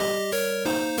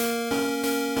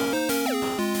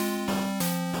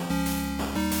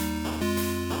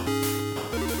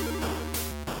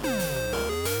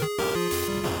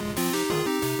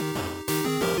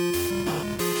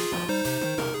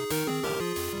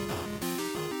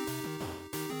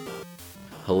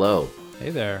Hello. Hey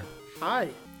there. Hi.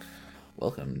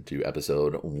 Welcome to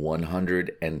episode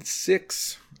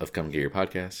 106 of Come Get Your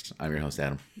Podcast. I'm your host,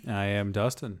 Adam. I am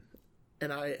Dustin.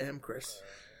 And I am Chris.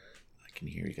 I can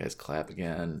hear you guys clap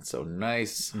again. It's so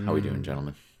nice. How we doing,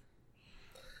 gentlemen?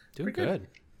 Doing good.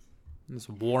 It's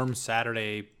a warm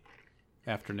Saturday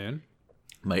afternoon.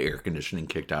 My air conditioning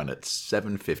kicked on at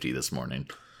 7:50 this morning.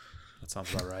 That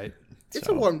sounds about right. It's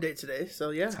a warm day today, so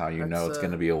yeah. That's how you know it's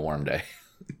going to be a warm day.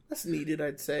 That's needed,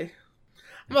 I'd say.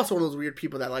 I'm also one of those weird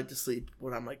people that like to sleep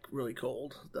when I'm like really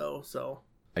cold, though. So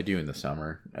I do in the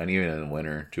summer and even in the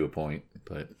winter to a point,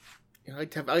 but I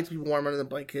like to be warm under the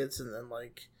blankets, and then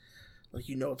like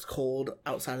it's cold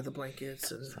outside of the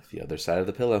blankets, and the other side of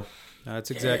the pillow. That's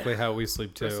exactly how we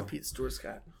sleep too. Rest in peace, Stuart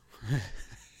Scott.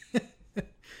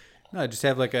 No, just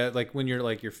have like when you're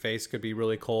like your face could be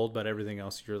really cold, but everything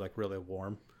else you're like really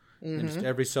warm. And just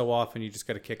every so often you just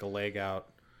got to kick a leg out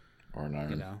Or an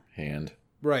arm, hand.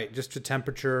 Right, just to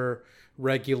temperature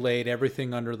regulate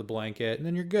everything under the blanket, and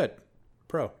then you're good.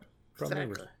 Pro Exactly.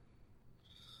 movers.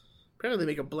 Apparently, they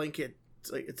make a blanket.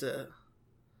 It's a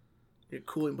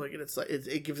cooling blanket. It's like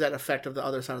it gives that effect of the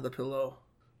other side of the pillow.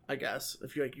 I guess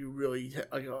if you really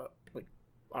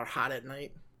are hot at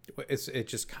night. It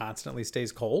just constantly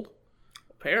stays cold.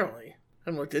 Apparently, I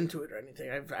haven't looked into it or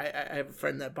anything. I have a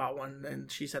friend that bought one,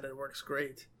 and she said it works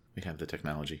great. We have the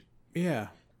technology. Yeah.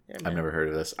 Yeah, I've never heard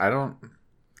of this. I don't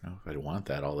know if I'd want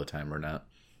that all the time or not.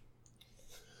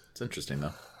 It's interesting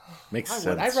though. Makes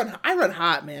sense. I run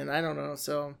hot, man. I don't know.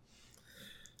 So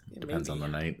Depends on the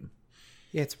night.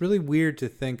 Yeah, it's really weird to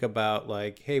think about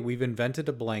like, hey, we've invented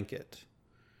a blanket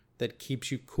that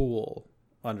keeps you cool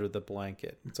under the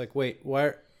blanket. It's like, wait,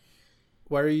 why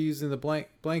are you using the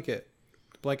blanket?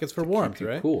 The blanket's for warmth, Keep you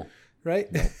right? Cool. Right?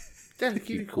 yeah, keep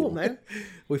you cool, man.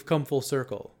 We've come full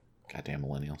circle. Goddamn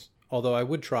millennials. Although I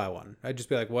would try one. I'd just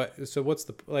be like, what? So what's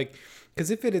the, like, because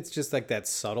if it's just like that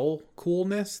subtle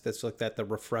coolness, that's like the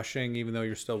refreshing, even though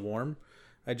you're still warm,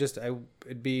 I'm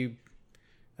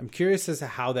curious as to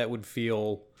how that would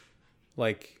feel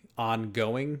like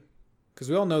ongoing. Because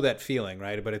we all know that feeling,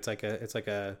 right? But it's like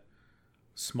a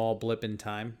small blip in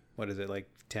time. What is it, like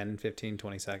 10, 15,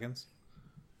 20 seconds?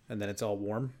 And then it's all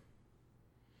warm?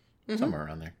 Somewhere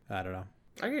around there. I don't know.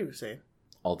 I get what you're saying.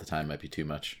 All the time might be too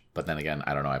much. But then again,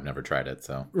 I don't know. I've never tried it,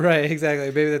 so. Right, exactly.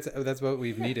 Maybe that's what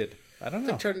we've needed. I don't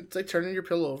know. It's like turning your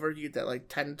pillow over. You get that like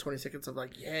 10, 20 seconds of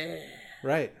like, yeah.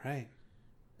 Right.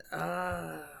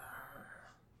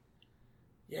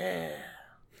 Yeah.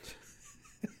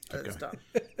 That's done.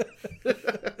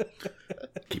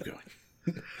 Keep going.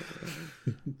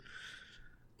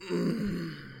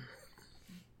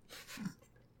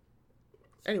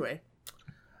 Anyway.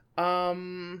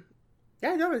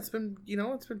 Yeah, no, it's been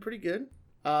pretty good.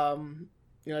 I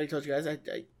told you guys, I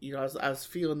was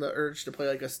feeling the urge to play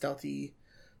like a stealthy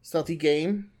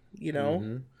game,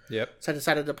 Mm-hmm. Yep. So I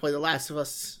decided to play The Last of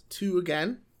Us 2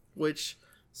 again, which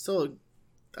still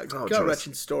a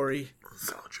gut-wrenching story.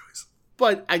 Solid choice.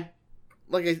 But I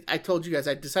told you guys,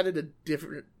 I decided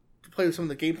to play with some of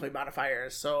the gameplay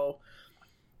modifiers. So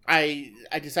I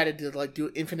decided to like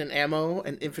do infinite ammo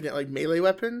and infinite like melee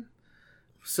weapon.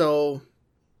 So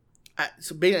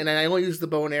and I only use the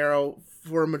bow and arrow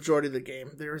for a majority of the game.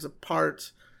 There's a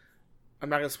part, I'm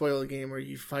not gonna spoil the game, where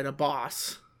you fight a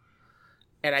boss,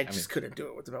 and I just couldn't do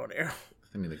it with the bow and arrow.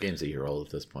 I mean, the game's a year old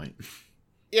at this point.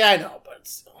 Yeah, I know, but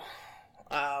still.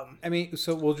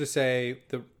 So we'll just say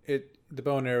the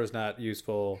bow and arrow is not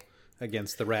useful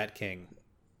against the Rat King.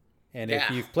 And if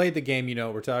you've played the game, you know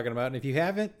what we're talking about. And if you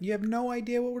haven't, you have no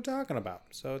idea what we're talking about.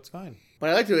 So it's fine. What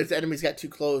I like to do is the enemies got too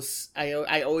close.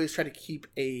 I always try to keep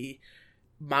a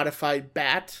modified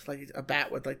bat, like a bat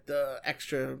with like the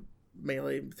extra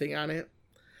melee thing on it,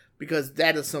 because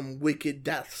that is some wicked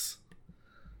deaths.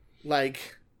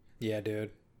 Like, yeah,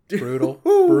 dude,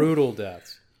 brutal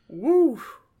deaths. Woo.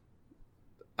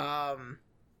 But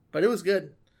it was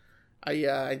good. I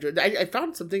enjoyed. I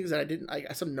found some things that I didn't. I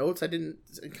got some notes I didn't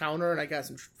encounter, and I got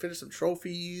finished some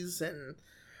trophies, and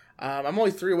I'm only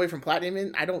 3 away from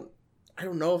platinum. I don't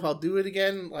know if I'll do it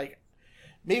again. Like,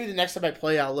 maybe the next time I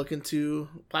play, I'll look into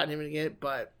platinuming it,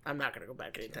 but I'm not gonna go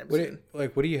back anytime soon.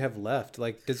 What do you have left?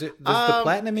 Like, does the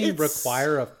platinuming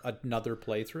require another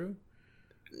playthrough?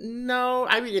 No,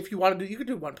 I mean, if you want to do, you could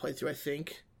do one playthrough. I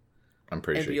think. I'm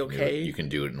pretty sure you can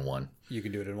do it in one. You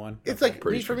can do it in one. It's like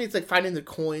for me, it's like finding the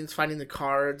coins, finding the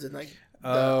cards, and like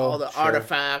all the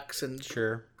artifacts and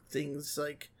things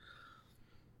like.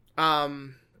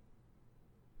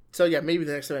 So yeah, maybe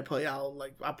the next time I play, I'll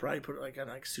probably put it like on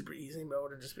like super easy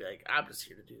mode and just be like, I'm just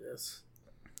here to do this,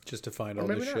 just to find all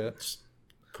this shit.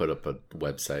 put up a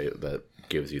website that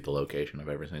gives you the location of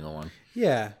every single one.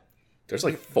 Yeah. There's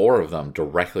like 4 of them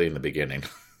directly in the beginning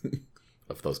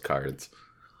of those cards.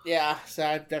 Yeah, so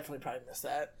I definitely probably missed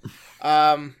that.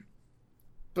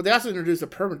 But they also introduced a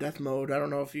permadeath mode. I don't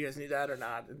know if you guys knew that or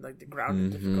not. In like the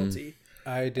grounded difficulty.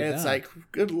 I did. And it's not. like,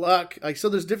 good luck. Like, so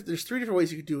there's 3 different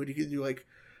ways you could do it. You could do like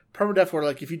permadeath, where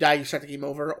like if you die, you start the game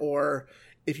over, or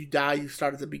if you die, you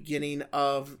start at the beginning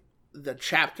of the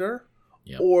chapter,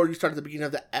 or you start at the beginning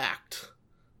of the act.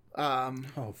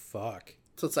 Oh fuck!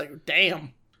 So it's like,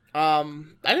 damn. I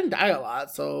didn't die a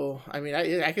lot, so I mean,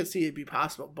 I could see it be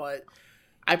possible, but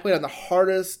I played on the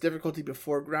hardest difficulty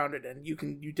before grounded, and you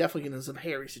definitely get into some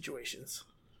hairy situations.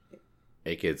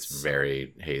 It gets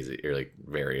very hazy, or like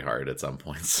very hard at some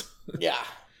points. Yeah.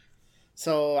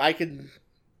 So I could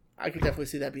definitely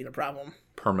see that being a problem.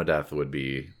 Permadeath would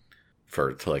be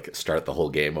to like start the whole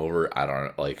game over. I don't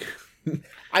know, like.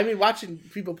 I mean, watching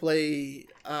people play,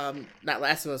 not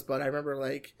Last of Us, but I remember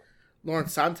like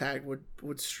Lawrence Sontag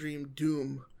would stream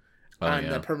Doom on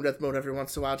the permadeath mode every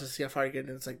once in a while to see how far you get,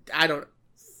 and it's like,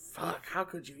 how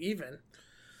could you even?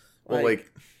 Well,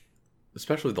 like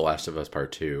especially The Last of Us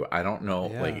Part 2, I don't know,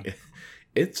 like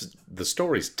it's the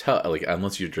story's tough, like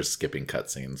unless you're just skipping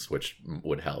cutscenes, which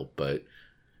would help, but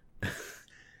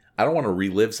I don't want to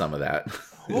relive some of that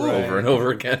over and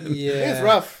over again. Yeah, it's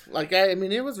rough. Like I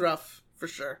mean, it was rough for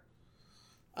sure.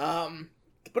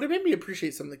 But it made me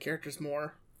appreciate some of the characters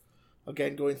more.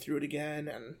 Again, going through it again,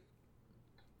 and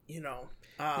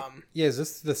is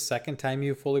this the second time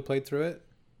you fully played through it?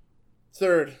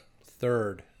 Third.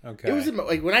 Okay. It was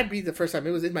like when I beat the first time,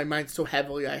 it was in my mind so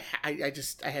heavily. I had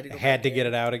to go. Had to get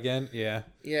it out again. Yeah.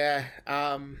 Yeah.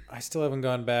 I still haven't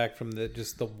gone back from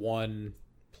the one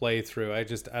playthrough.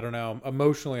 I don't know.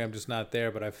 Emotionally, I'm just not there.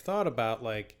 But I've thought about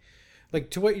like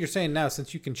to what you're saying now.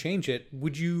 Since you can change it,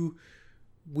 would you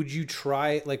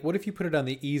try, like, what if you put it on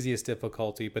the easiest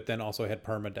difficulty, but then also had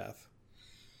permadeath?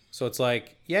 So it's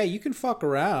like, yeah, you can fuck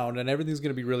around and everything's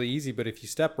going to be really easy, but if you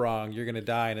step wrong, you're going to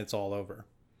die and it's all over.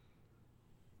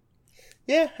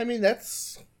 Yeah, I mean, that'd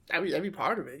be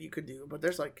part of it you could do, but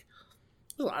there's a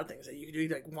lot of things that you could do,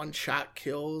 like one-shot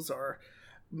kills or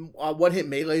one-hit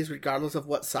melees regardless of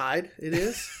what side it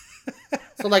is.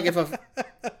 So, like, if I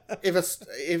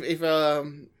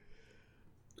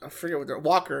forget what their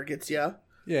walker gets you.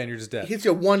 Yeah, and you're just dead. He hits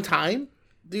you one time,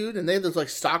 dude, and they have those, like,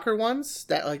 stalker ones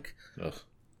that, like,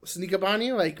 sneak up on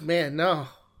you. Like, man, no.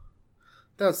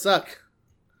 That would suck.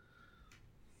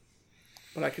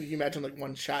 But I could imagine, like,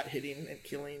 one shot hitting and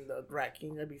killing the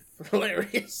Racking. That'd be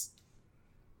hilarious.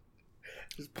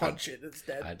 Just punch it, it's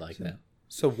dead. I'd like that.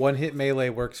 So one-hit melee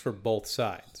works for both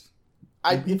sides?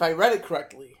 If I read it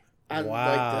correctly. On,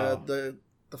 wow. Like,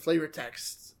 the flavor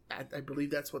text, I believe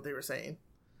that's what they were saying.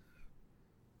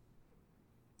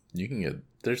 You can get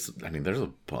there's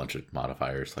a bunch of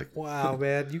modifiers. Like, wow,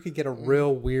 man, you could get a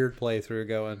real weird playthrough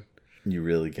going. You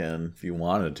really can if you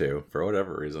wanted to, for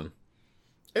whatever reason.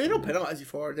 And they don't penalize you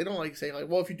for it. They don't like say like,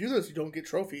 well, if you do this, you don't get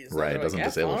trophies. Right, it doesn't like,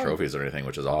 disable trophies or anything,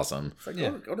 which is awesome. It's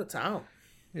like, go to town.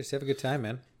 Just have a good time,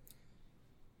 man.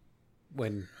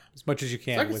 As much as you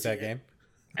can with that game.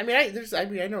 I mean,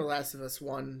 I know Last of Us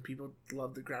 1, people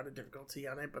love the grounded difficulty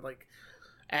on it, but like,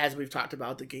 as we've talked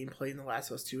about, the gameplay in The Last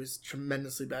of Us 2 is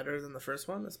tremendously better than the first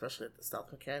one, especially at the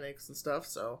stealth mechanics and stuff.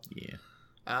 So yeah,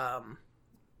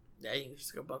 you can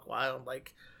just go buck wild.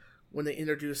 Like when they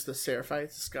introduced the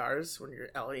Seraphites scars when you're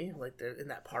Ellie, like they're in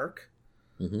that park.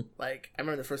 Mm-hmm. Like I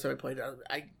remember the first time I played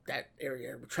it, that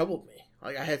area troubled me.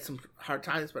 Like I had some hard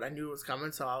times, but I knew it was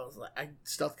coming, so I was like, I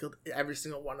stealth killed every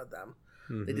single one of them.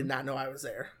 Mm-hmm. They did not know I was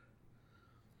there.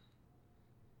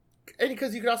 And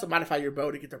because you can also modify your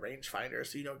bow to get the rangefinder,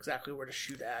 so you know exactly where to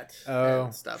shoot at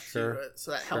and stuff. Sure.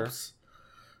 So that helps.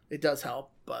 It does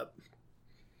help, but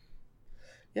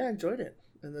yeah, I enjoyed it.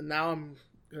 And then now I'm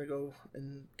gonna go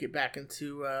and get back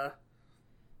into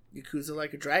Yakuza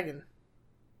Like a Dragon.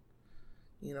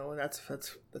 You know, and that's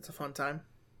a fun time.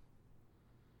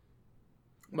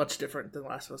 Much different than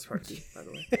Last of Us Part 2, by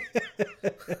the way.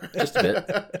 Just a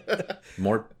bit.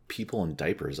 More people in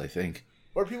diapers, I think.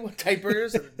 More people with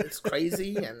diapers, and it's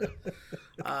crazy, and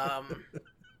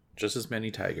just as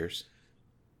many tigers.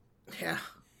 Yeah.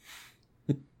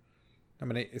 How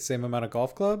many? Same amount of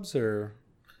golf clubs, or?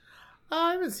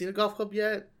 I haven't seen a golf club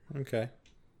yet. Okay.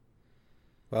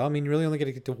 Well, I mean, you really only got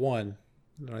to get to one.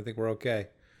 I think we're okay.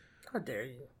 How dare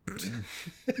you?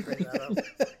 Bring that up.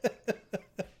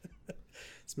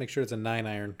 Let's make sure it's a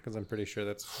 9-iron, because I'm pretty sure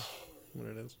that's what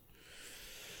it is.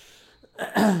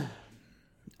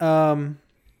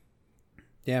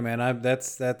 Yeah, man, I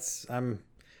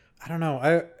don't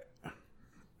know.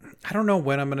 I don't know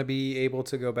when I'm going to be able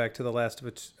to go back to the Last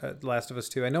of Us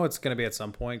 2. I know it's going to be at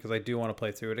some point because I do want to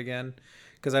play through it again.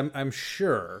 Because I'm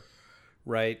sure,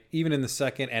 right? Even in the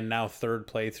second and now third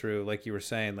playthrough, like you were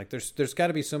saying, like there's got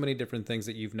to be so many different things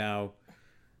that you've now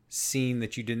seen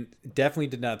that you definitely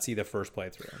did not see the first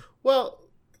playthrough. Well,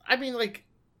 I mean, like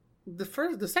the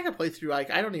second playthrough, like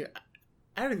I don't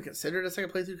even consider it a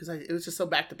second playthrough because it was just so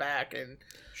back to back and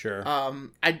sure.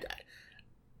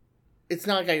 It's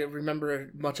not like I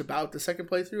remember much about the second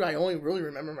playthrough. I only really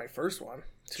remember my first one,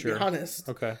 to be honest.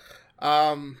 Okay.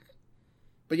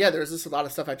 But yeah, there's just a lot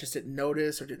of stuff I just didn't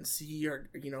notice or didn't see, or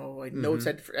like notes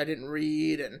I didn't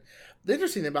read. And the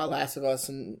interesting thing about Last of Us,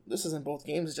 and this is in both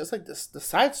games, is just like the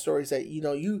side stories that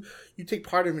you take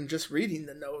part in just reading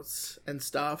the notes and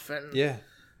stuff, and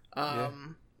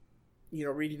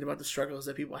reading about the struggles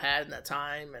that people had in that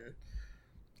time, and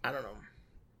I don't know.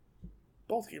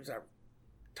 Both games are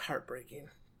heartbreaking,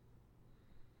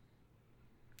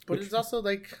 but it's also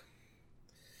like,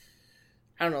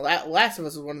 I don't know. Last of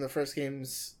Us was one of the first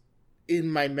games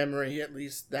in my memory, at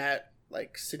least, that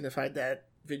like signified that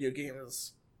video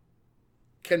games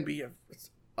can be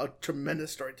a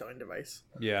tremendous storytelling device.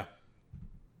 Yeah.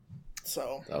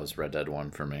 So that was Red Dead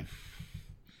 1 for me.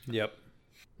 Yep.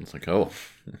 It's like, oh,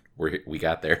 we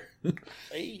got there.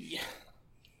 Hey.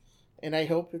 And I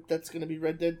hope that's going to be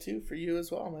Red Dead 2 for you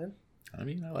as well, man. I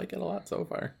mean, I like it a lot so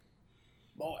far.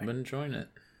 Boy. I've been enjoying it.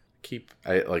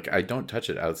 I don't touch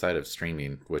it outside of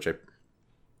streaming, which I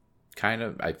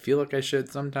feel like I should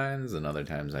sometimes, and other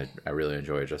times I really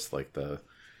enjoy just like the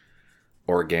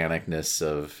organicness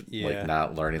of like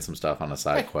not learning some stuff on a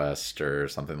side quest or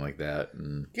something like that.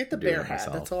 And get the bear hat.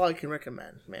 That's all I can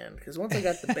recommend, man. Because once I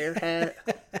got the bear hat,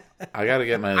 I got to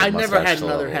get my. I never had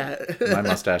another hat. My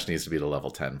mustache needs to be to level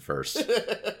 10 first.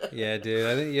 Yeah, dude.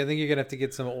 I think you're gonna have to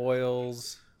get some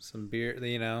oils. Some beer,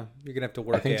 you're gonna have to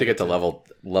work. I think to get to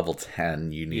level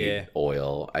 10, you need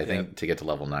oil. I think Yep. to get to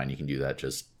level 9, you can do that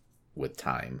just with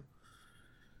time.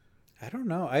 I don't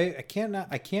know. I can't.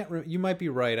 You might be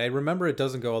right. I remember it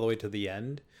doesn't go all the way to the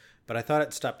end, but I thought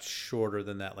it stopped shorter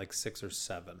than that, like 6 or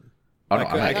 7. Oh no,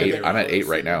 I'm at 8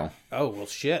 right now. Oh well,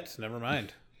 shit. Never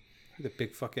mind. The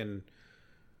big fucking.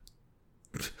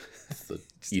 It's the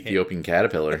Ethiopian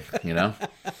caterpillar,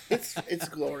 It's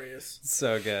glorious.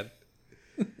 So good.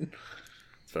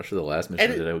 Especially the last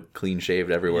mission that I clean shaved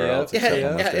everywhere else. Yeah.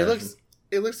 It looks.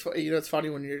 It's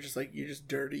funny when you're just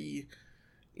dirty,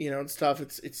 and stuff.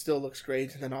 It still looks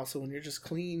great, and then also when you're just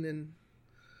clean and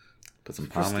put some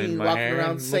pomade in my hair.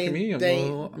 Around look at me. I'm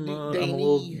a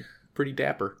little pretty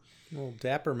dapper. A little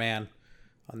dapper man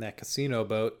on that casino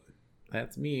boat.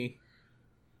 That's me,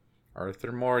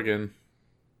 Arthur Morgan.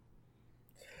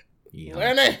 Yeah.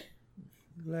 Lenny.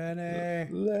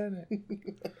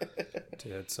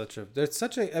 Dude, it's such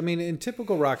a. I mean, in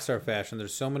typical Rockstar fashion,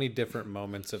 there's so many different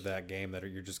moments of that game that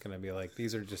you're just gonna be like,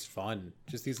 these are just fun,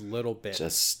 just these little bits.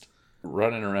 Just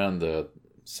running around the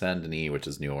Saint Denis, which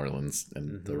is New Orleans,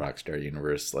 in the Rockstar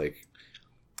universe. Like,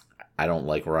 I don't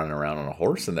like running around on a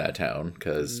horse in that town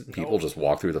because people just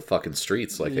walk through the fucking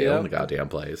streets like they own the goddamn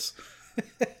place.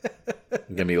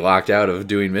 I'm gonna be locked out of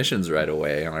doing missions right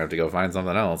away. I'm gonna have to go find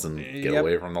something else and get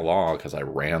away from the law because I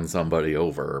ran somebody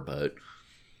over. But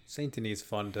Saint Denis is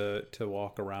fun to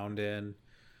walk around in.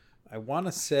 I want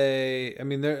to say, I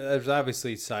mean, there's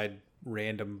obviously side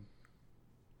random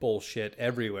bullshit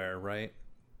everywhere, right?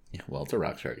 Yeah, well, it's a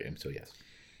Rockstar game, so yes.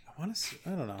 I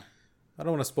don't know. I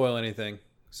don't want to spoil anything.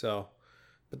 So,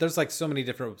 but there's like so many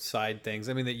different side things.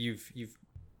 I mean, that you've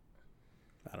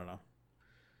I don't know.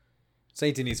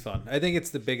 Saint Denis is fun. I think it's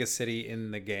the biggest city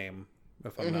in the game,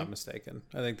 if I'm not mistaken.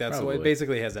 I think that's Probably. the way. It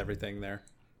basically has everything there.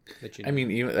 That you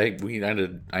need. I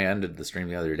mean, I ended the stream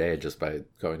the other day just by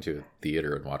going to a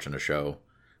theater and watching a show,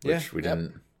 which we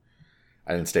didn't.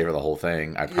 I didn't stay for the whole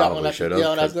thing. I probably should have.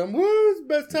 Yelling at them, woo, it's the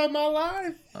best time of my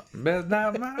life. Best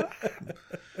time of my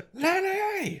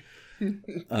life.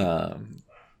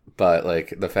 But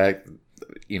like the fact,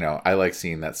 I like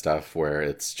seeing that stuff where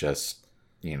it's just,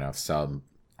 a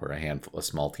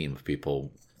small team of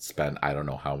people spend I don't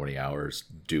know how many hours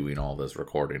doing all this,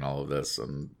 recording all of this,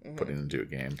 and putting it into a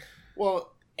game.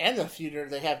 Well, and the theater,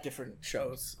 they have different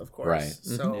shows, of course. Right.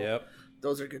 So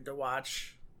those are good to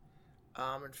watch,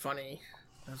 and funny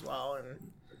as well.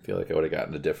 And I feel like I would have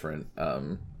gotten a different,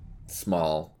 very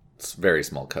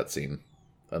small cutscene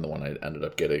than the one I ended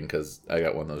up getting, because I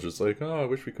got one that was just like, oh, I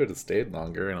wish we could have stayed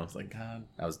longer, and I was like, God,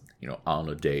 I was, on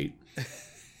a date.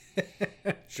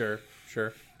 Sure.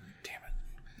 Damn it.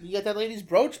 You got that lady's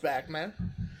brooch back, man.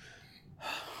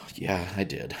 Yeah, I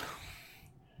did.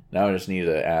 Now I just need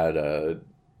to add a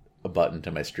button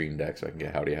to my stream deck so I can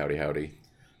get howdy, howdy, howdy.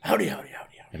 Howdy, howdy,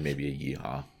 howdy, howdy. and maybe a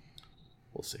Yeehaw.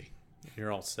 We'll see.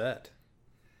 You're all set.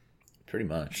 Pretty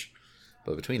much.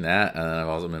 But between that, I've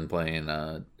also been playing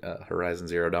Horizon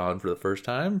Zero Dawn for the first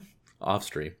time off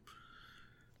stream.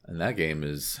 And that game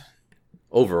is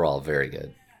overall very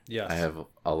good. Yes. I have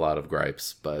a lot of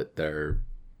gripes, but they're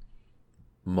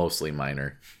mostly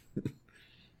minor.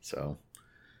 So,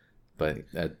 but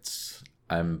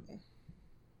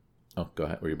oh, go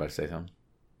ahead. Were you about to say something?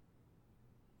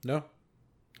 No.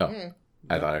 Oh,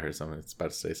 I thought I heard someone that's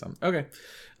about to say something. Okay.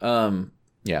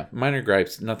 Yeah, minor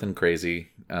gripes, nothing crazy.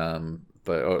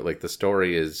 But like the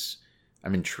story is,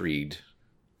 I'm intrigued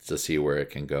to see where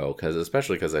it can go,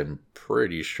 especially because I'm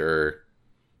pretty sure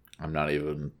I'm not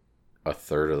even a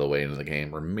third of the way into the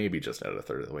game, or maybe just at a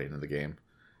third of the way into the game.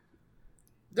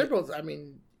 They're both. I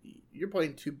mean, you're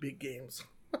playing two big games,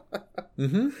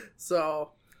 Mm-hmm.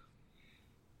 so.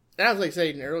 And I was like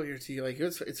saying earlier to you, like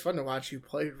it's fun to watch you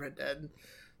play Red Dead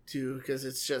 2 because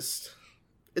it's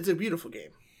a beautiful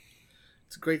game.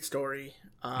 It's a great story.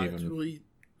 It's really,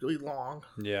 really long.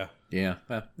 Yeah. Yeah.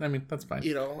 I mean, that's fine.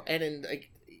 And in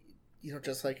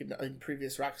just like in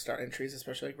previous Rockstar entries,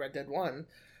 especially like Red Dead 1,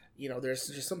 there's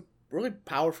just some really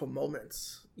powerful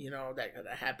moments, that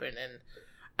happen, and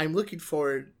I look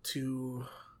forward to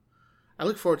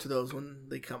those when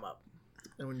they come up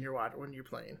and when you're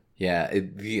playing. Yeah.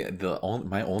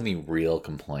 My only real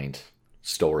complaint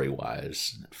story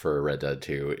wise for Red Dead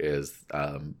 2 is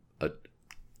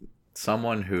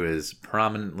someone who is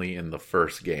prominently in the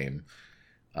first game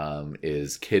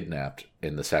is kidnapped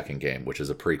in the second game, which is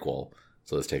a prequel.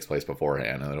 So this takes place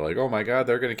beforehand, and they're like, "Oh my god,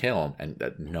 they're gonna kill him!"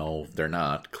 And no, they're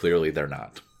not. Clearly, they're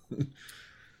not.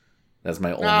 That's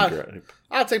my only gripe.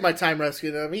 I'll take my time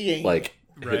rescuing him. He ain't Like,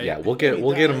 right. Yeah, we'll get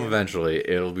him eventually.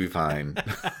 It'll be fine.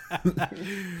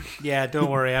 Yeah,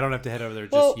 don't worry. I don't have to head over there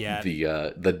just yet.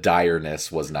 The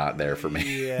direness was not there for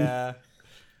me. Yeah.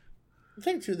 The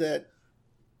thing too that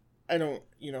I don't,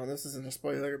 this isn't a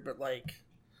spoiler, but like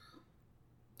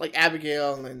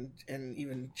Abigail and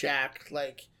even Jack,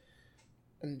 like,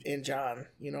 and John,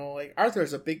 like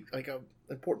Arthur's a big, like, a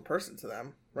important person to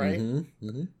them, right? Mm-hmm,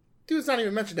 mm-hmm. Dude's not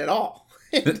even mentioned at all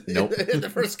Nope. in the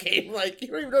first game. Like, you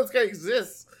don't even know this guy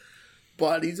exists,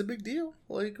 but he's a big deal,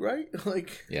 like, right?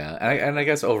 Like, yeah, and I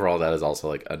guess overall that is also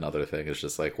like another thing. It's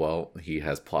just like, well, he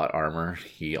has plot armor,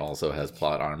 he also has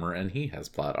plot armor, and he has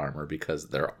plot armor because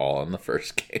they're all in the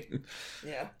first game.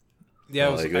 Yeah.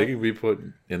 Yeah, So, they can be put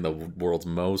in the world's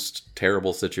most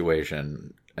terrible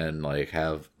situation and like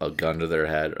have a gun to their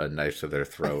head, a knife to their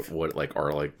throat,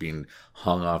 or like being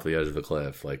hung off the edge of a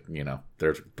cliff. Like,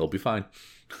 they'll be fine.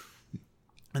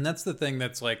 And that's the thing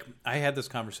that's like, I had this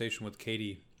conversation with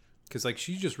Katie because like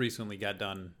she just recently got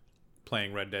done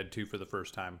playing Red Dead 2 for the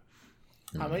first time.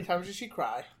 How many times did she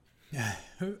cry?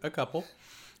 A couple.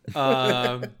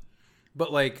 But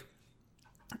like,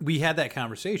 we had that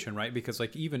conversation, right? Because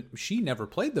like even she never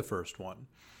played the first one.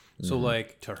 So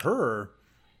like to her,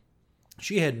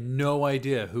 she had no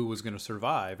idea who was going to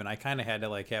survive. And I kind of had to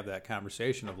like have that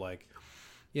conversation of like,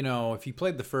 if you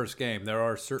played the first game, there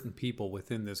are certain people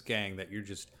within this gang that you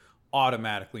just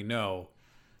automatically know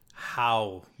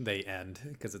how they end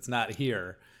because it's not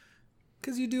here.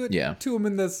 Because you do it to them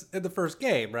in the first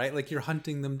game, right? Like you're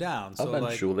hunting them down. So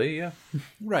eventually, yeah.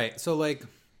 Right. So like,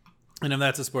 and if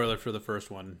that's a spoiler for the first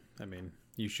one, I mean,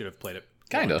 you should have played it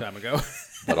a long time ago.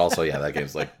 But also, yeah, that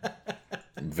game's like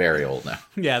very old now.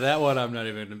 Yeah, that one I'm not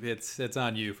even. It's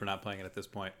on you for not playing it at this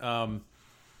point.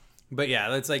 But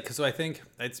yeah, it's like, so I think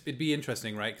it'd be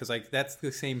interesting, right? Because like that's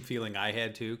the same feeling I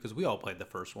had too, because we all played the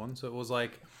first one, so it was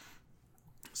like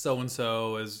so and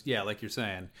so is like you're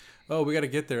saying, oh, we got to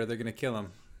get there. They're gonna kill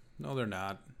him. No, they're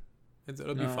not.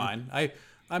 It'll be fine.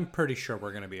 I'm pretty sure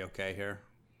we're gonna be okay here.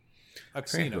 I've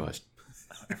seen him.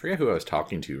 I forget who I was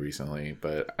talking to recently,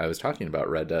 but I was talking about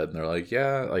Red Dead, and they're like,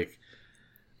 yeah, like,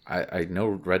 I know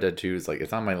Red Dead 2 is, like,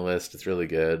 it's on my list, it's really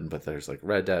good, but there's, like,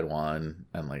 Red Dead 1,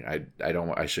 and, like,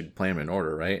 I should play them in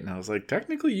order, right? And I was like,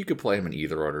 technically, you could play them in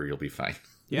either order, you'll be fine.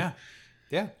 Yeah.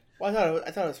 Yeah. Well,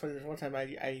 I thought it was funny. There's one time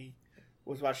I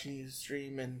was watching you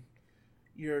stream, and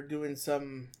you're doing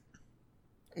one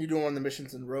of the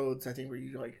missions in Rhodes, I think, where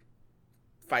you, like,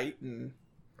 fight and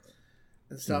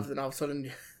stuff, and all of a sudden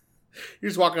you're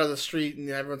just walking down the street and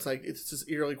everyone's like, it's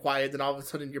just eerily quiet, then all of a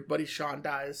sudden your buddy Sean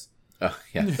dies. Oh,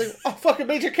 yeah. It's like, oh, fucking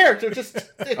major character just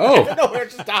out of nowhere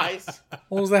just dies.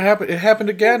 What was that happen? It happened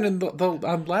again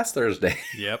on last Thursday.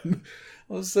 Yep. I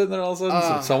was sitting there, all of a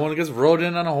sudden someone gets rode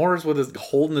in on a horse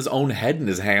holding his own head in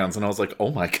his hands, and I was like,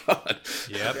 oh my god.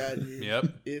 Yep. God, yep.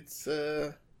 It's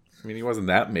I mean, he wasn't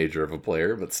that major of a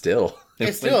player, but still.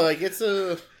 It's still like it's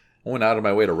a I went out of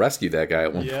my way to rescue that guy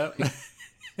at one point.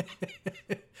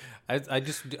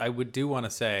 I would do want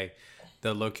to say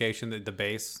the location, the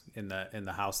base in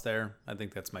the house there. I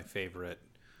think that's my favorite.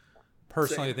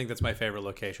 Personally, I think that's my favorite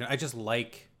location. I just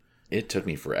like. It took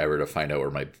me forever to find out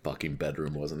where my fucking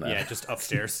bedroom was in that. Yeah, just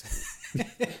upstairs.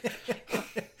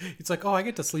 It's like, oh, I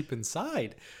get to sleep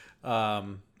inside. I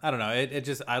don't know. It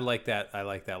just I like that. I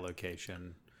like that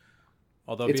location.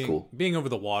 Although being over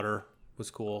the water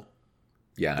was cool.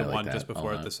 Yeah, the one just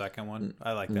before the second one,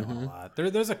 I like that one a lot.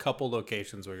 There's a couple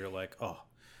locations where you're like, oh,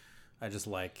 I just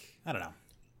like. I don't know.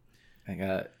 I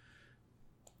got.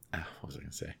 What was I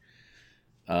gonna say?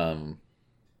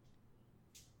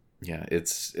 Yeah,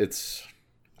 it's.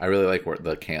 I really like where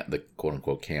the quote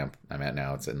unquote camp I'm at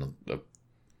now. It's in a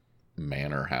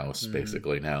manor house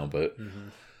basically now, but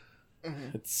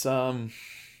it's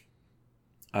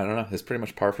I don't know. It's pretty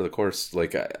much par for the course.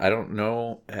 Like I don't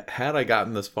know. Had I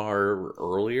gotten this far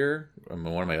earlier, in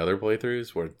one of my other playthroughs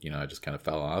where I just kind of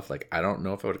fell off. Like I don't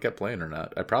know if I would have kept playing or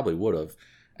not. I probably would have,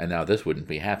 and now this wouldn't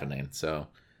be happening. So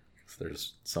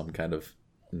there's some kind of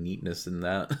neatness in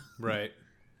that. Right.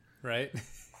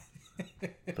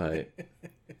 But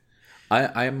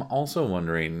I'm also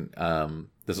wondering.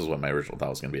 This is what my original thought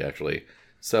was going to be actually.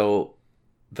 So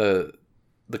the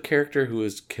character who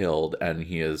is killed and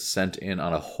he is sent in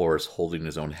on a horse holding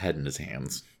his own head in his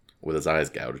hands with his eyes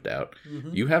gouged out.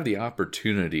 You have the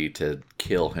opportunity to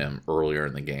kill him earlier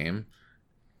in the game,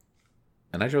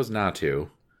 and I chose not to,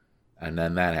 and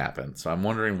then that happened. So I'm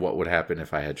wondering what would happen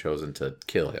if I had chosen to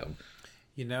kill him.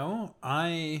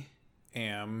 I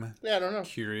am I don't know.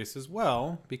 curious as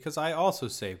well, because I also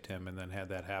saved him and then had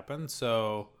that happen.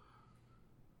 So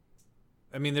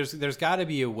I mean, there's got to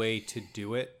be a way to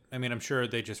do it. I mean, I'm sure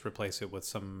they just replace it with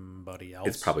somebody else.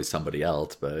 It's probably somebody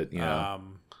else, but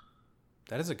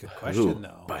that is a good question,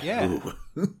 though. Yeah,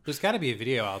 there's got to be a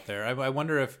video out there. I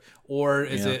wonder if, or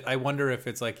is it? I wonder if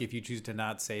it's like if you choose to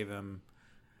not save him,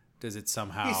 does it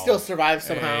somehow he still survives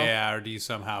somehow? Yeah, or do you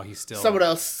somehow he still someone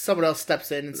else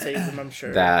steps in and saves him? I'm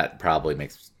sure that probably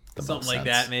makes the something most like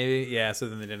sense. that, maybe. Yeah, so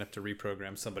then they didn't have to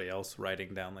reprogram somebody else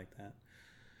writing down like that.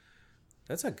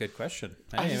 That's a good question.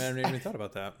 I haven't even thought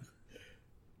about that.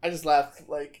 I just laughed,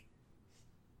 like,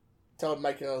 telling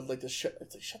Micah, like, shut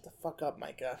the fuck up,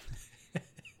 Micah.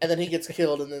 And then he gets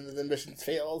killed, and then the mission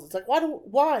fails. It's like,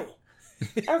 why?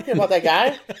 I don't care about that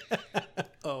guy.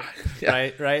 Oh,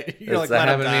 yeah. Right. You're like, that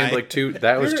happened to me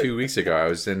that was 2 weeks ago. I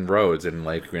was in Rhodes and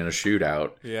like in a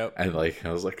shootout. Yep. And like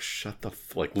I was like,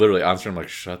 literally on stream, I'm like,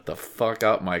 shut the fuck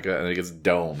up, Micah, and it gets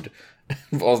domed.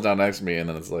 Falls down next to me, and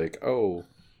then it's like, oh,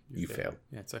 you failed.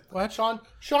 Yeah, it's like, what?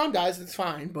 Sean dies, it's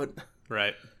fine, but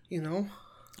right.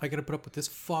 I gotta put up with this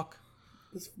fuck.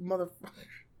 This motherfucker.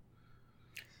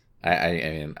 I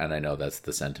mean, and I know that's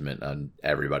the sentiment on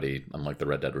everybody on like the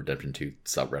Red Dead Redemption 2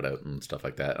 subreddit and stuff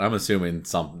like that. I'm assuming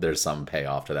there's some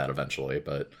payoff to that eventually,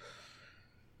 but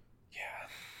yeah.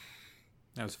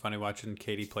 That was funny watching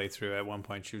Katie play through. At one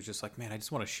point, she was just like, "Man, I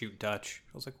just want to shoot Dutch."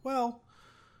 I was like, "Well,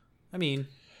 I mean,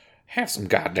 have some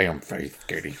goddamn faith,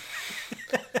 Katie.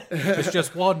 It's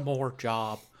just one more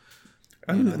job,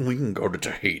 and then we can go to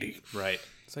Tahiti." Right?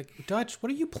 It's like, Dutch,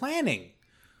 what are you planning?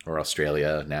 Or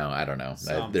Australia now, I don't know.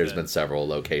 There's been several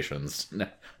locations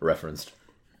referenced.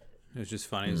 It was just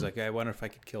funny. It was like, I wonder if I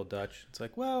could kill Dutch. It's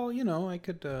like, well, I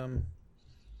could.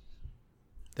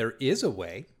 There is a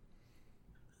way.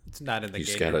 It's not in the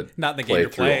game. Not in the game you're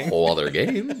playing. A whole other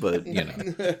game, but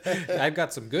I've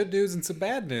got some good news and some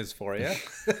bad news for you.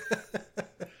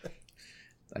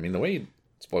 I mean,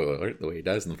 spoiler alert, the way he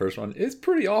dies in the first one is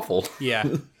pretty awful. Yeah.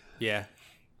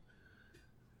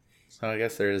 So I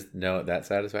guess there is no that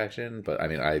satisfaction, but I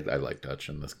mean, I like Dutch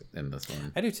in this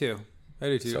one. I do too.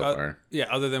 So far. Yeah,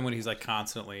 other than when he's like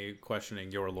constantly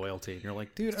questioning your loyalty, and you're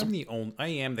like, dude, I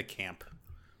am the camp.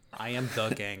 I am the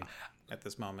gang at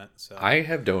this moment. So I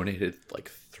have donated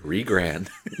like $3,000.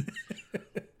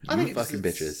 You fucking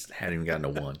bitches hadn't even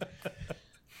gotten to one.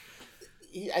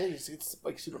 I think it's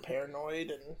like super paranoid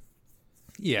and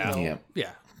yeah.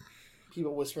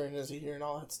 People whispering in his ear and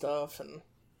all that stuff, and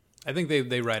I think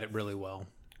they write it really well.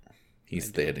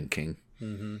 He's the hidden king.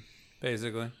 Mm-hmm.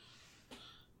 Basically.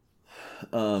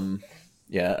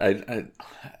 Yeah,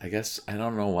 I guess I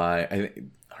don't know why.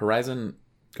 Horizon,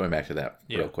 going back to that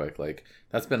real quick, like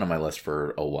that's been on my list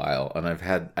for a while, and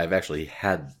I've actually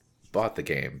had bought the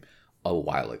game a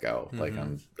while ago, like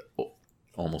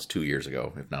almost 2 years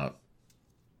ago, if not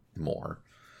more.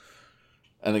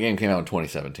 And the game came out in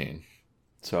 2017,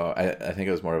 so I think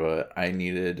it was more of I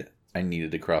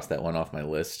needed to cross that one off my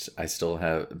list. I still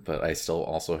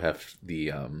also have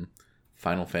the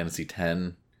Final Fantasy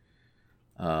X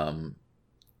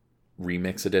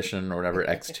remix edition or whatever,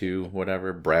 X2,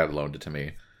 whatever. Brad loaned it to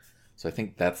me. So I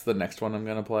think that's the next one I'm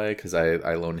gonna play because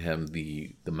I loaned him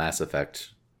the Mass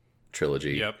Effect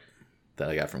trilogy. Yep. That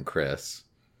I got from Chris.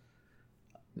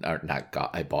 Or not got,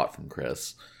 I bought from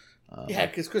Chris. Yeah,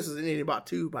 because Chris is an idiot bought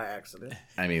 2 by accident.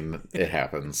 I mean, it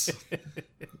happens.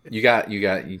 you got,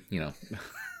 you know.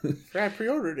 I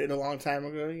pre-ordered it a long time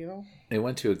ago, you know. It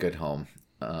went to a good home.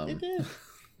 It did.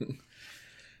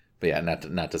 But yeah,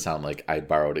 not to sound like I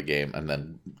borrowed a game and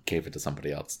then gave it to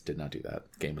somebody else. Did not do that.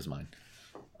 Game was mine.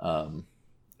 I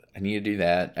need to do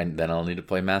that, and then I'll need to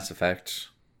play Mass Effect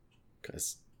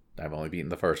because I've only beaten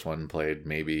the first one, played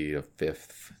maybe a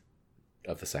fifth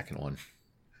of the second one.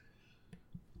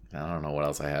 I don't know what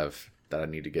else I have that I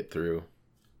need to get through.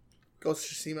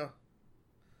 Ghost of Tsushima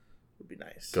would be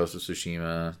nice. Ghost of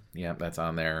Tsushima, yeah, that's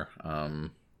on there.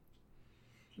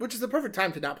 Which is the perfect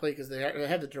time to not play because they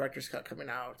have the director's cut coming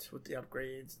out with the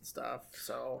upgrades and stuff.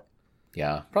 So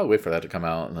yeah, probably wait for that to come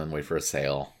out and then wait for a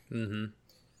sale. Mm-hmm.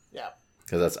 Yeah,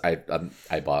 because I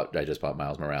just bought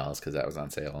Miles Morales because that was on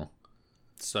sale.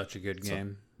 Such a good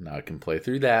game. Now I can play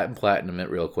through that and platinum it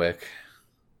real quick.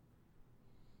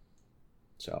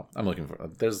 So I'm looking for.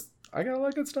 I got a lot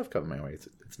of good stuff coming my way.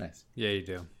 It's nice. Yeah, you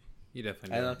do. You definitely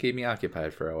do. And it'll keep me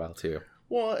occupied for a while too.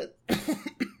 Well,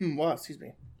 excuse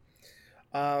me.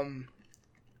 Well,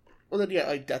 then you got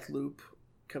like Deathloop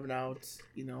coming out.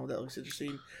 You know, that looks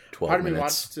interesting. 12 part of minutes. me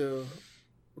wants to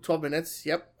 12 minutes.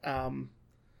 Yep. A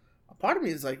part of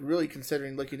me is like really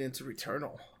considering looking into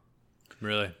Returnal.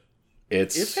 Really?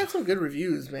 It's got some good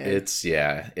reviews, man.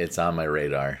 It's on my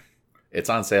radar. It's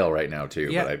on sale right now too.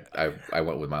 Yeah. But I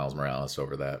went with Miles Morales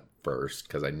over that first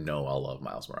because I know I'll love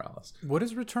Miles Morales. What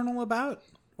is Returnal about,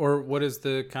 or what is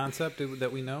the concept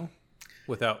that we know?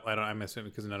 I'm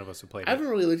assuming because none of us have played I it. haven't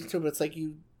really looked into it, but it's like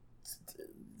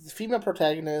the female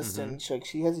protagonist, and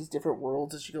she has these different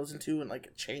worlds that she goes into, and like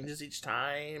it changes each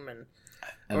time,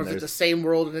 or is it the same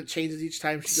world and it changes each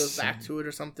time she goes back to it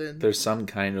or something? There's some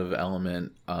kind of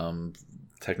element.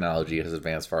 Technology has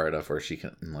advanced far enough where she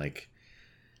can like.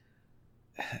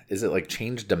 Is it like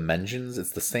change dimensions?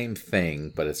 It's the same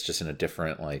thing, but it's just in a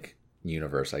different like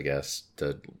universe, I guess.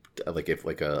 To like if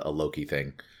like a Loki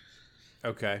thing.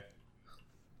 Okay.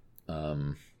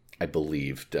 I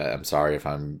believed. I'm sorry if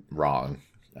I'm wrong.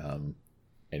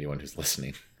 Anyone who's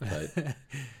listening,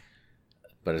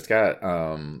 but it's got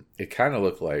it kind of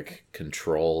looked like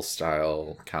Control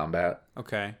style combat.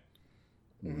 Okay.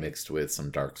 Mixed with some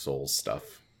Dark Souls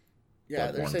stuff.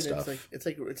 Yeah, they're saying stuff. it's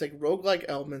like roguelike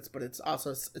elements, but it's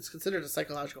considered a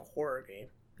psychological horror game.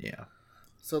 Yeah.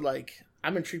 So like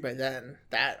I'm intrigued by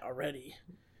that already.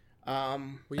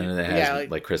 And then it has,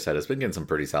 like Chris said, it's been getting some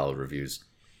pretty solid reviews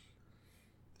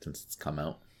since it's come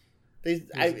out. I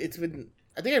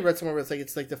think I read somewhere where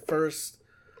it's like the first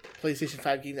PlayStation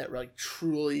 5 game that like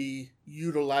truly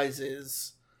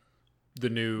utilizes the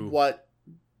new what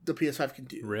the PS5 can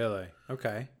do. Really?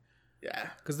 Okay. Yeah.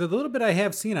 Because the little bit I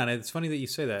have seen on it, it's funny that you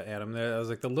say that, Adam. I was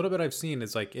like, the little bit I've seen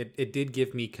is like, it did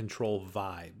give me Control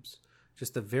vibes.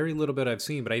 Just the very little bit I've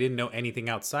seen, but I didn't know anything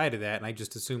outside of that. And I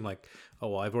just assumed like, oh,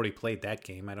 well, I've already played that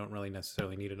game. I don't really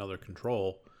necessarily need another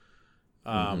Control.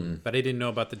 But I didn't know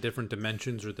about the different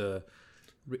dimensions or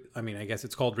I guess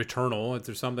it's called Returnal.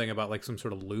 There's something about like some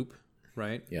sort of loop,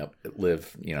 right? Yep.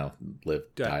 Live,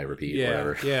 die, repeat,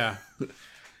 whatever. Yeah.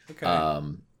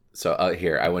 Okay. So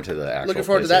here, I went to the actual looking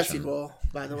forward to that sequel,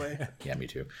 by the way. Yeah, me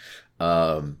too.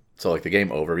 So like the game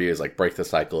overview is like break the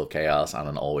cycle of chaos on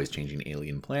an always changing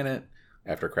alien planet.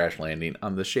 After crash landing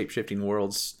on the shape-shifting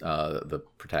worlds, the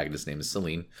protagonist's name is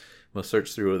Celine. Must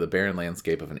search through the barren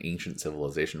landscape of an ancient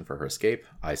civilization for her escape.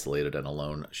 Isolated and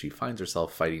alone, she finds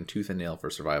herself fighting tooth and nail for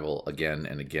survival. Again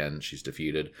and again, she's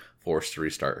defeated, forced to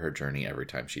restart her journey every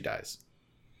time she dies.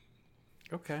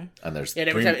 Okay. And there's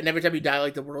every time you die,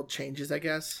 like the world changes, I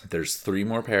guess. There's 3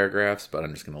 more paragraphs, but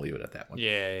I'm just going to leave it at that one.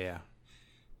 Yeah.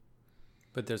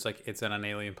 But there's like, it's on an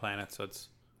alien planet, so it's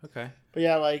okay. But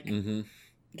yeah, like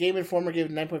Game Informer gave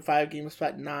it 9.5,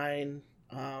 GameSpot 9,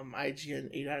 IGN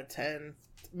 8 out of 10.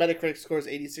 Metacritic scores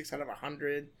 86 out of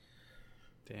 100.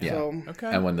 Damn. Yeah. So, okay.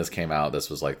 And when this came out, this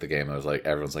was like the game that was like,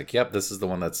 everyone's like, yep, this is the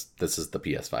one this is the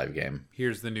PS5 game.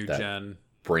 Here's the new gen.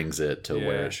 Brings it to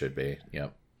where it should be.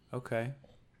 Yep. Okay.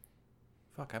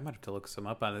 Fuck, I might have to look some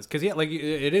up on this. Because, yeah, like,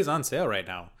 it is on sale right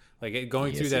now. Like,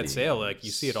 going through that sale, like,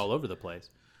 you see it all over the place.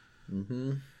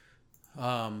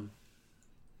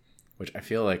 Which I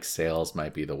feel like sales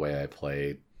might be the way I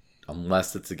play,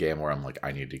 unless it's a game where I'm like,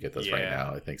 I need to get this right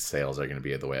now. I think sales are going to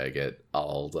be the way I get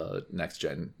all the next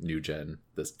gen, new gen,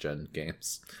 this gen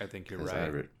games. I think you're right. I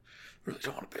really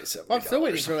don't want to pay $70. Well, I'm still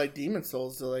waiting for like Demon's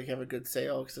Souls to like have a good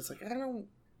sale because it's like I don't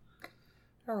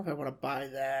know if I want to buy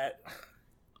that.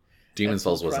 Demon's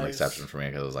Souls was an exception for me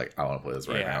because I was like, I want to play this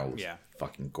right now. It was yeah.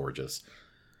 fucking gorgeous.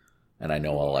 And I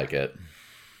know I'll like it.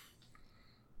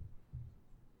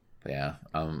 But yeah,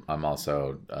 I'm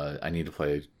also, I need to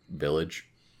play Village.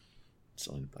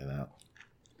 Still need to play that.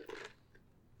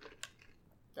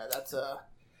 Yeah, that's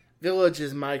Village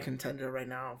is my contender right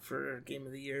now for Game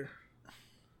of the Year.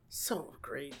 So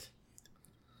great.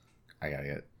 I gotta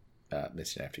get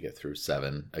Missy and I have to get through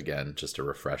 7 again just to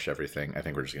refresh everything. I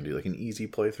think we're just gonna do like an easy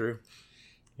playthrough,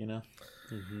 you know.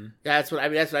 Mm-hmm. Yeah, that's what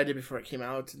I did before it came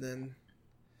out, and then,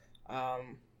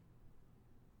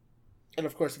 and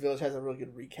of course, the Village has a really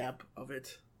good recap of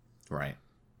it, Right.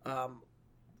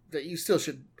 that you still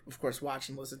should, of course, watch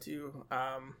and listen to.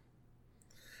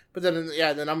 But then,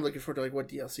 yeah, then I'm looking forward to like what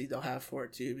DLC they'll have for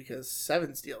it too, because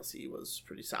 7's DLC was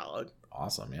pretty solid.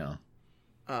 Awesome, yeah.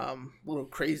 A little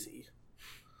crazy,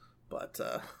 but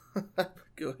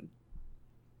good.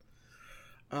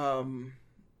 But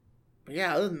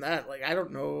yeah, other than that, like I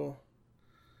don't know.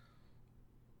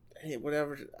 Hey,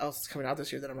 whatever else is coming out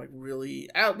this year that I'm like really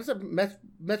out. There's a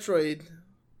Metroid,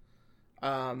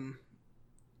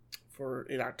 for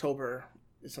in October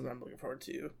is something I'm looking forward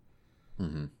to.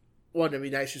 Mm-hmm. One, it'd be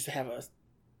nice just to have a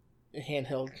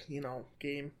handheld,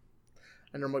 game.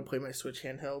 I normally play my Switch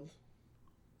handheld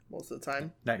most of the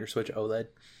time. Not your Switch OLED?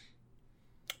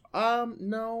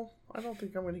 No, I don't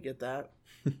think I'm going to get that.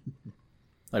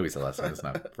 Like we said last time, it's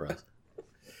not for us.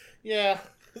 Yeah,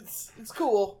 it's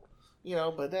cool,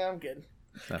 but I'm good.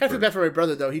 I For... feel bad for my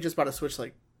brother, though. He just bought a Switch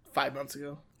like 5 months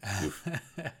ago.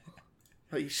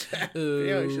 You should have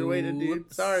waited,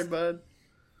 dude. Sorry, bud.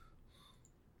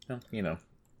 Well,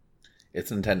 it's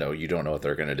Nintendo. You don't know what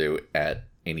they're going to do at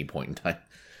any point in time.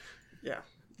 Yeah,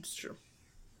 it's true.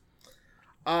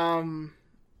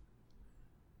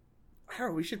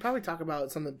 We should probably talk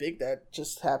about something big that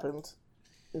just happened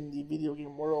in the video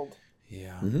game world.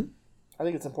 Yeah. Mm-hmm. I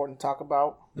think it's important to talk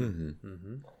about. Mm-hmm.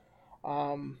 Mm-hmm.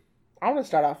 I want to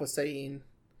start off with saying,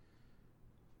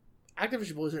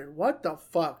 Activision Blizzard, what the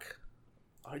fuck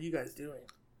are you guys doing?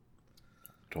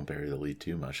 Don't bury the lead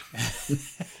too much.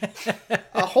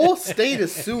 A whole state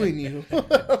is suing you.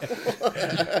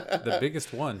 The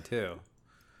biggest one, too.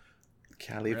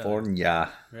 California.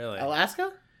 Really?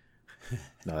 Alaska?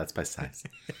 No, that's by size.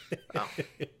 Oh.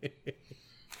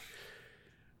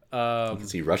 You can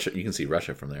see Russia. You can see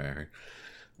Russia from there.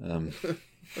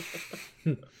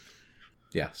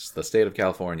 Yes, the state of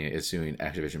California is suing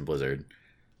Activision Blizzard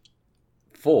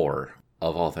for,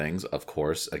 of all things, of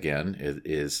course, again, it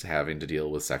is having to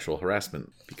deal with sexual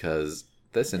harassment because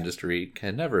this industry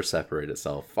can never separate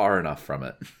itself far enough from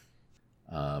it.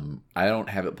 I don't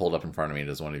have it pulled up in front of me.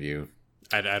 Does one of you?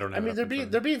 I don't know. I mean,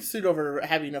 they're being sued over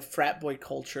having a frat boy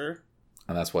culture,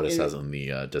 and that's what it says in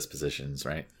the dispositions,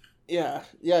 right? Yeah,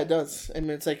 it does. I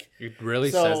mean, it's like it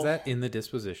really says that in the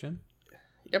disposition.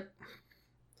 Yep.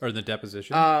 Or the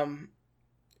deposition.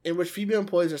 In which female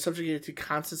employees are subjected to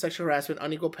constant sexual harassment,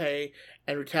 unequal pay,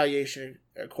 and retaliation,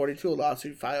 according to a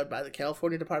lawsuit filed by the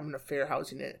California Department of Fair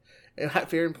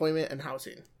Employment and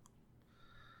Housing.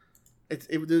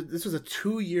 This was a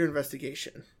 2-year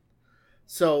investigation.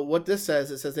 So what this says,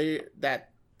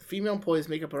 that female employees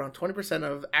make up around 20%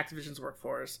 of Activision's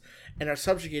workforce and are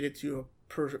subjugated to a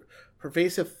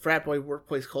pervasive frat boy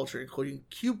workplace culture, including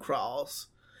cube crawls,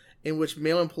 in which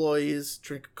male employees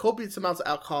drink copious amounts of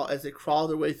alcohol as they crawl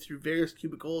their way through various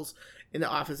cubicles in the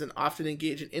office and often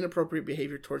engage in inappropriate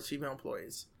behavior towards female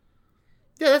employees.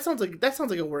 Yeah, that sounds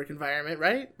like a work environment,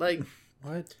 right? Like,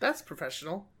 what? That's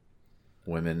professional.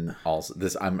 Women also.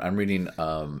 I'm reading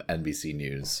NBC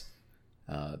News,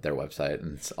 their website,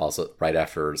 and it's also right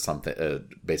after something.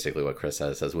 Basically, what Chris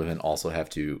says women also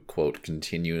have to, quote,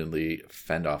 continually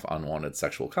fend off unwanted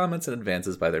sexual comments and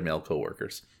advances by their male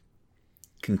coworkers.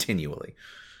 Continually.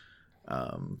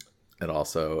 It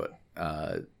also,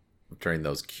 during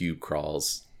those cube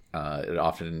crawls, it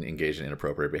often engaged in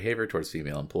inappropriate behavior towards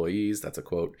female employees. That's a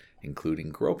quote, including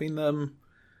groping them.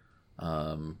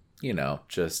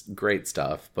 Just great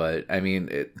stuff. But I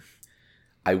mean,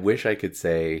 I wish I could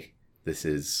say this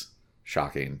is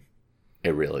shocking.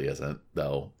 It really isn't,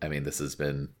 though. I mean, this has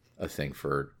been a thing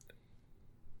for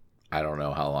I don't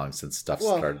know how long since stuff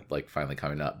started finally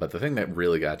coming up. But the thing that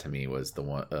really got to me was the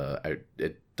one. I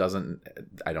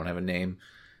don't have a name,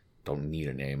 don't need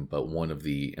a name, but one of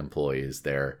the employees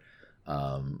there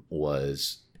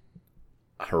was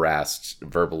harassed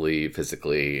verbally,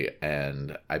 physically,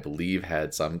 and I believe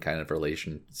had some kind of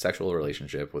sexual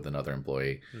relationship with another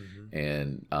employee,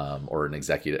 and or an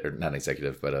executive, or not an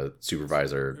executive, but a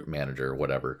supervisor, manager,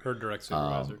 whatever. Her direct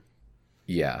supervisor.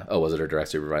 Yeah. Oh, was it her direct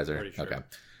supervisor? Pretty sure. Okay.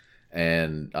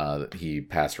 And he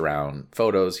passed around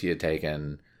photos he had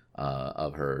taken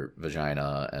of her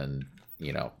vagina and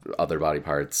other body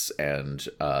parts, and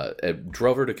it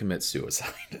drove her to commit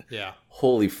suicide. Yeah.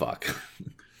 Holy fuck.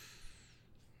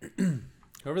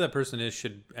 Whoever that person is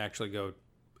should actually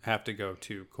have to go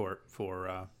to court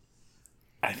for.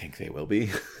 I think they will be.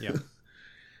 Yeah.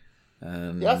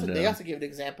 And they also give an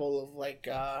example of like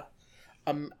a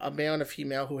male and a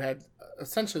female who had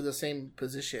essentially the same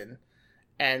position,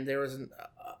 and there was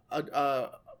a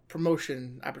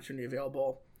promotion opportunity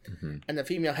available, and the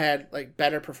female had like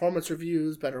better performance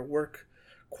reviews, better work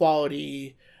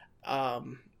quality, was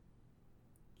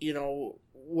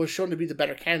shown to be the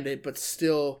better candidate, but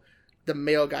still the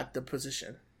male got the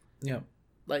position. Yeah.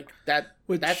 Like that.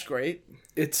 That's great.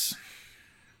 It's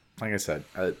like I said,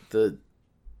 the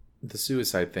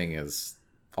suicide thing is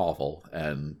awful,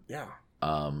 and yeah.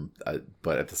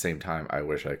 But at the same time, I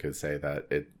wish I could say that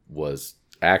it was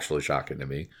actually shocking to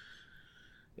me.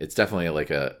 It's definitely like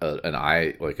an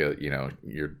eye, like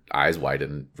your eyes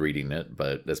widen reading it,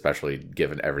 but especially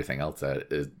given everything else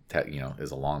that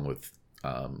is along with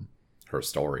her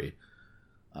story.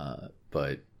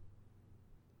 But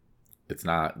it's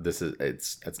not.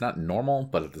 It's not normal,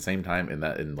 but at the same time,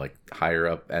 in like higher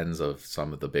up ends of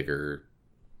some of the bigger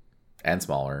and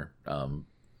smaller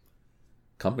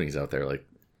companies out there, like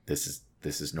this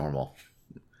is normal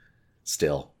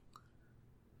still.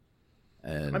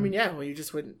 And I mean, yeah, well, you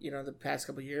just went, the past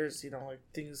couple of years, like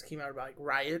things came out about like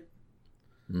Riot.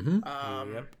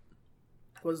 Yep.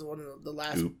 Was one of the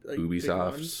last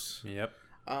Ubisoft. Yep.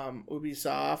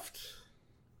 Ubisoft.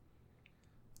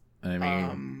 I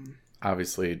mean,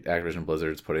 obviously, Activision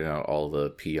Blizzard's putting out all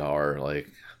the PR, like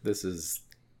this is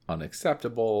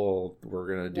unacceptable.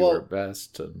 We're gonna do our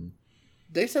best, and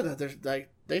they said that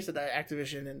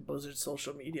Activision and Blizzard's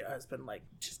social media has been like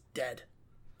just dead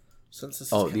since this.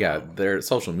 Their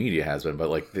social media has been, but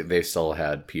like they still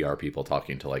had PR people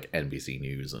talking to like NBC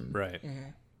News and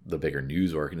the bigger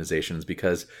news organizations,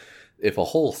 because if the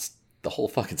whole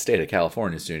fucking state of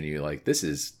California is doing you, like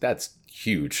that's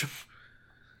huge.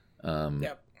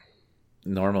 Yep.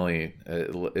 Normally,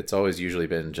 it's always usually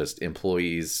been just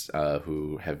employees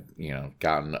who have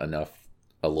gotten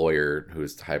a lawyer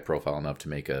who's high profile enough to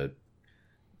make a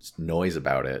noise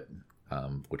about it,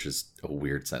 which is a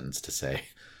weird sentence to say,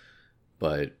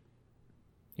 but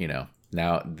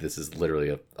now this is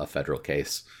literally a federal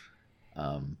case,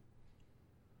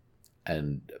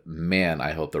 and man,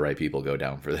 I hope the right people go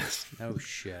down for this. Oh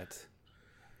shit!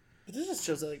 But this just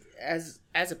shows that, like, as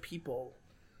a people,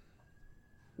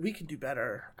 we can do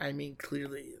better. I mean,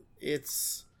 clearly,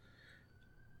 it's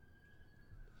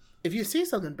if you see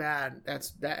something bad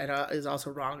that is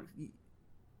also wrong,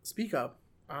 speak up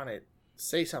on it.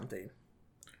 Say something.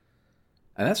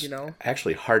 And that's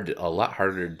actually a lot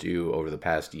harder to do over the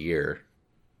past year,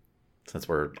 since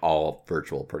we're all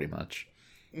virtual pretty much.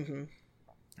 Mm-hmm.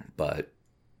 But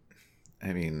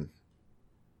I mean,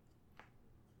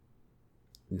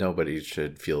 nobody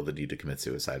should feel the need to commit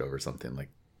suicide over something like.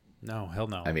 No, hell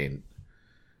no. I mean,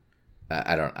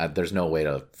 I don't. There's no way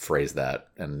to phrase that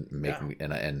and make me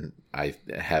and I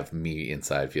have me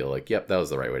inside feel like, yep, that was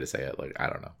the right way to say it. Like, I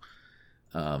don't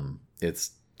know.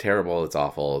 It's terrible. It's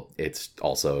awful. It's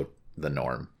also the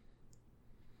norm.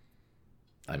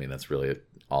 I mean, that's really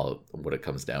all what it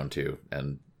comes down to,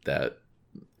 and that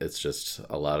it's just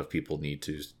a lot of people need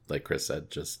to, like Chris said,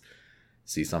 just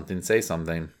see something, say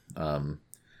something. And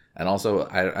also,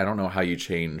 I don't know how you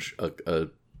change a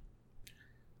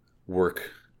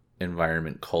work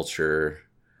environment culture,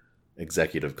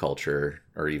 executive culture,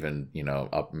 or even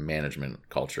up management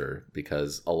culture,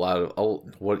 because a lot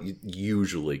of what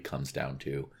usually comes down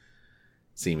to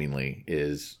seemingly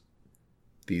is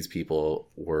these people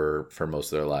were for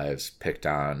most of their lives picked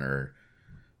on or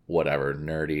whatever,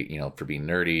 nerdy, for being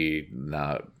nerdy,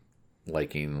 not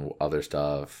liking other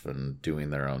stuff and doing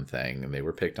their own thing, and they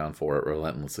were picked on for it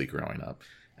relentlessly growing up.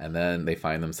 And then they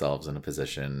find themselves in a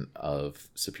position of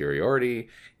superiority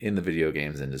in the video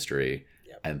games industry,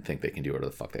 and think they can do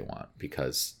whatever the fuck they want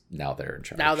because now they're in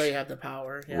charge. Now they have the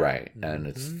power. Yeah. Right. And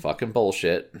it's fucking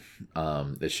bullshit.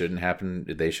 It shouldn't happen.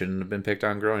 They shouldn't have been picked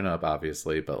on growing up,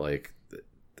 obviously. But like,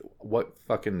 what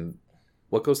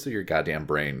goes through your goddamn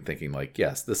brain thinking like,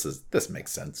 yes, this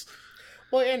makes sense.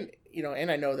 Well,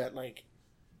 and I know that, like,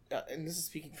 and this is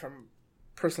speaking from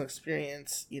personal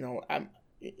experience, I'm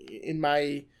in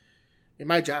my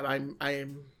job,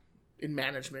 I'm in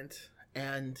management,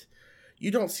 and you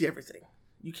don't see everything.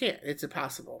 You can't. It's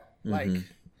impossible. Like,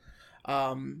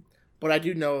 but I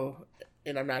do know,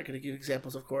 and I'm not going to give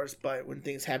examples, of course, but when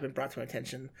things have been brought to my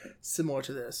attention similar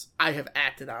to this, I have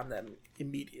acted on them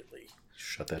immediately.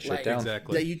 Shut that shit down.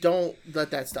 Exactly. That you don't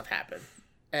let that stuff happen.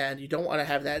 and you don't want to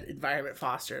have that environment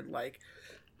fostered. Like,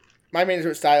 my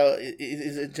management style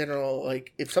is in general,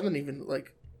 like, if something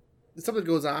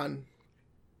goes on,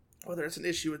 whether it's an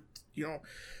issue with,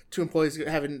 two employees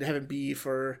having beef,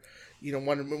 or,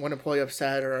 one employee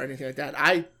upset or anything like that,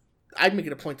 I'd make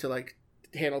it a point to, like,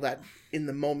 handle that in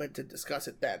the moment, to discuss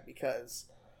it then, because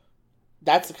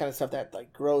that's the kind of stuff that,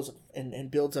 like, grows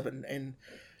and builds up and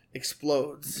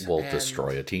explodes. Will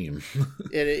destroy a team.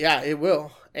 It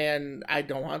will, and I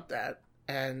don't want that.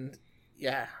 And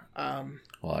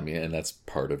well, I mean, and that's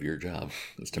part of your job,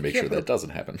 is to make sure that doesn't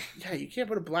happen. Yeah, you can't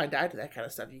put a blind eye to that kind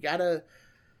of stuff. You gotta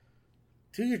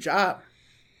do your job.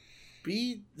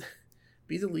 Be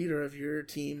the leader of your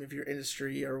team, of your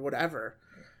industry, or whatever.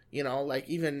 Like,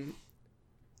 even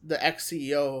the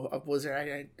ex-CEO of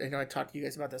Blizzard, I know I talked to you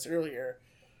guys about this earlier,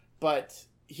 but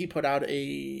he put out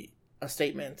a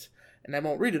statement, and I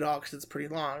won't read it all because it's pretty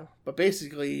long, but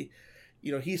basically,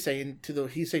 he's saying to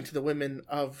the women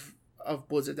of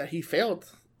Blizzard that he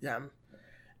failed them,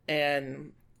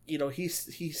 and he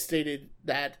stated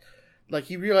that, like,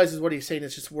 he realizes what he's saying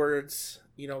is just words,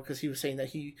 because he was saying that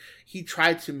he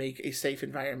tried to make a safe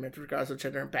environment regardless of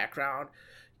gender and background.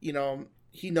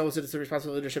 He knows that it's the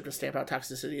responsibility of leadership to stamp out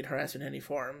toxicity and harassment in any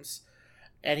forms,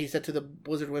 and he said to the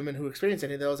Blizzard women who experienced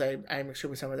any of those, I'm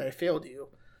extremely sorry that I failed you.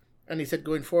 And he said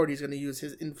going forward, he's going to use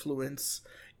his influence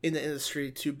in the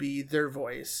industry to be their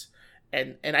voice.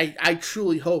 And I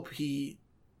truly hope he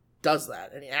does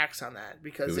that and he acts on that,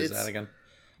 because Who is that again?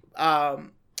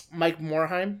 Mike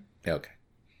Morhaime. Yeah, okay.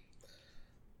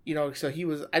 So he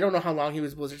was, I don't know how long he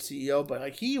was Blizzard CEO, but,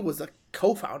 like, he was a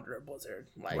co-founder of Blizzard.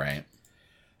 Like, right.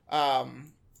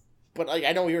 But, like,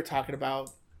 I know we were talking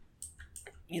about,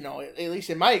 at least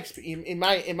in my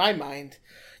mind,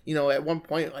 at one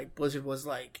point, like, Blizzard was,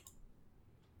 like,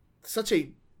 such a,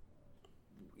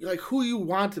 like, who you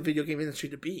want the video game industry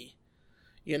to be,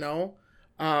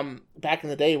 back in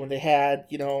the day when they had,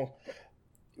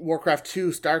 Warcraft 2,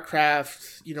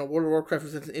 StarCraft, World of Warcraft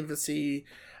was in its infancy,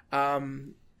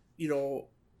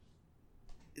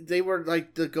 they were,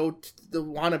 like, the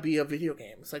wannabe of video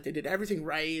games. Like, they did everything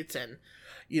right, and,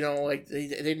 like, they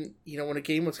didn't, when a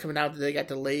game was coming out, they got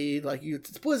delayed. Like,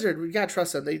 it's Blizzard, we gotta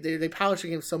trust them. They polish the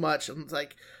game so much, and it's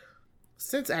like,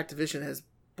 since Activision has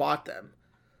bought them,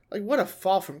 like, what a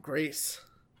fall from grace.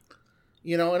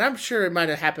 And I'm sure it might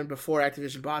have happened before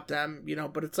Activision bought them,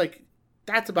 but it's like,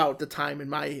 that's about the time in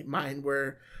my mind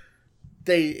where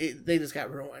they just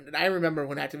got ruined. And I remember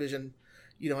when Activision,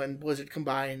 and Blizzard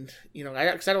combined,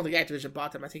 because I don't think Activision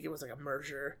bought them. I think it was like a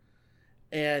merger.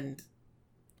 And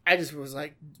I just was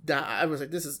like,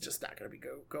 this is just not going to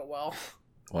go well.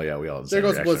 Well, yeah, we all. There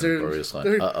goes Blizzard.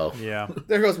 Uh-oh. Yeah.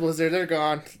 There goes Blizzard. They're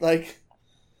gone. Like,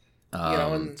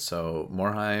 so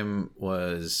Morhaime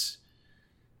was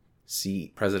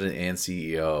president and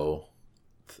CEO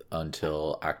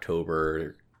until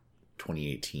October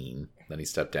 2018. Then he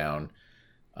stepped down,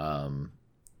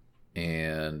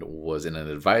 and was in an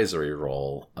advisory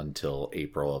role until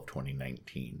April of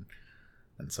 2019.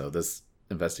 And so this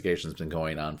investigation has been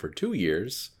going on for 2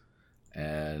 years,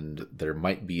 and there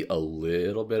might be a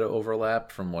little bit of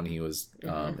overlap from when he was in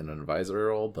an advisory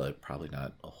role, but probably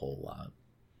not a whole lot.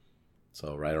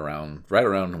 So right around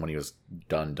when he was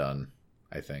done,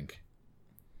 I think,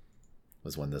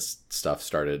 was when this stuff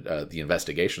started. The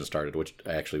investigation started, which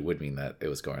actually would mean that it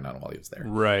was going on while he was there.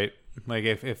 Right. Like,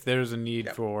 if there's a need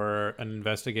for an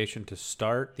investigation to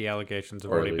start, the allegations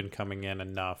have already been coming in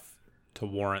enough to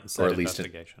warrant said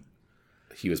investigation.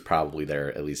 He was probably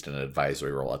there, at least in an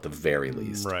advisory role, at the very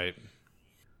least. Right.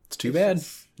 It's too bad.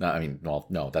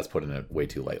 No, that's putting it way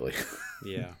too lightly.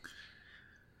 Yeah.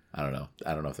 I don't know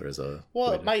if there is a...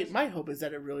 Well, my hope is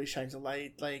that it really shines a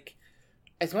light. Like,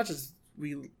 as much as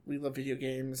we love video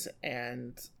games,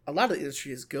 and a lot of the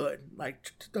industry is good.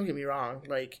 Like, don't get me wrong.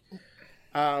 Like,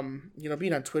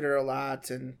 being on Twitter a lot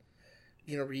and,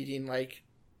 reading, like,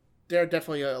 there are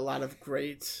definitely a lot of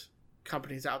great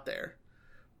companies out there.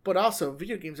 But also,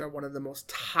 video games are one of the most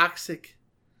toxic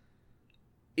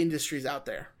industries out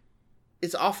there.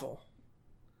 It's awful.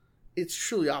 It's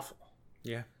truly awful.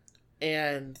 Yeah.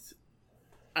 And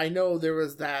I know there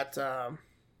was that, what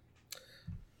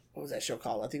was that show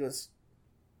called? I think it was,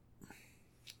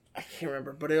 I can't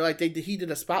remember, but he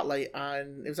did a spotlight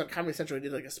on, it was on Comedy Central, he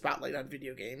did like a spotlight on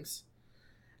video games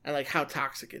and like how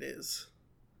toxic it is.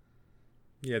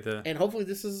 Yeah. And hopefully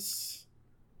this is,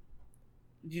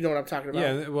 you know what I'm talking about?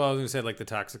 Yeah. Well, I was going to say, like, the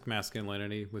toxic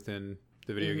masculinity within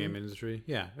the video game industry.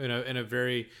 Yeah. In a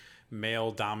very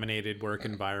male dominated work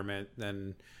environment,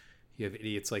 then you have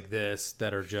idiots like this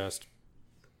that are just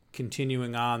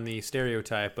continuing on the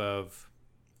stereotype of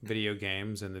video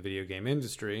games and the video game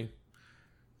industry,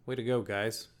 Way to go,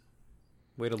 guys.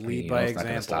 Way to lead You by know it's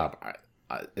example. not gonna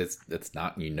stop. It's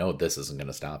not. You know this isn't going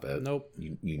to stop it. Nope.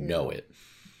 You know it.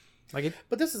 Like it.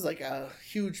 But this is like a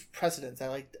huge precedent. I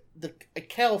like the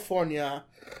California,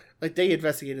 like they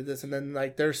investigated this and then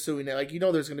like they're suing it. Like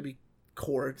there's going to be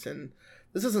courts and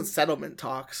this isn't settlement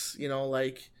talks.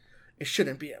 Like it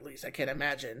shouldn't be. At least I can't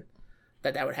imagine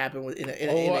that would happen in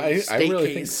a state I really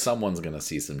case. think someone's going to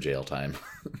see some jail time.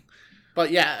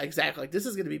 But yeah, exactly. Like, this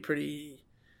is going to be pretty.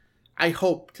 I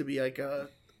hope to be like an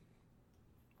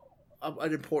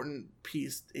important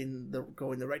piece in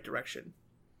going the right direction.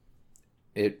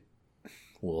 It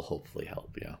will hopefully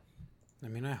help. Yeah. I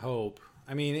mean, I hope.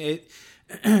 I mean, it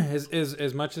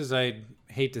as much as I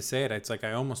hate to say it, it's like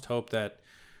I almost hope that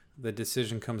the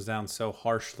decision comes down so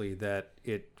harshly that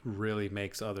it really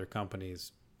makes other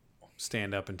companies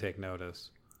stand up and take notice.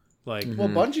 Like, well,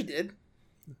 Bungie did.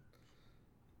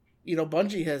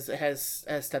 Bungie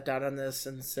has stepped out on this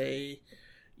and say,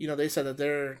 they said that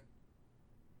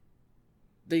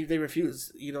they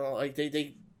refuse. Like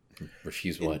they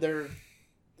refuse what?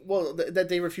 That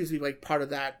they refuse to be like part of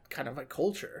that kind of like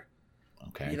culture.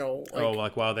 Okay.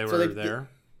 Like while they were there.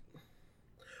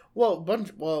 So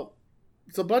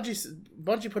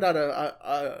Bungie put out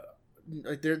a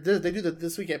like they do the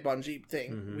This Week at Bungie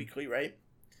thing weekly, right?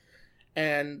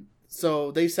 And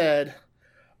so they said,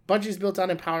 Bungie's built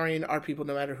on empowering our people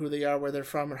no matter who they are, where they're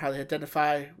from, or how they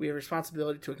identify. We have a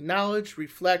responsibility to acknowledge,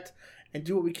 reflect, and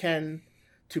do what we can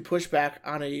to push back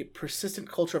on a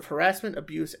persistent culture of harassment,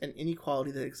 abuse, and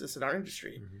inequality that exists in our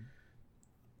industry.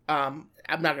 I'm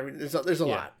not gonna read it. There's a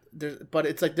lot. But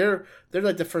it's like they're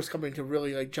like the first company to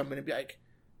really like jump in and be like,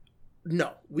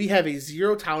 no, we have a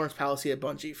zero tolerance policy at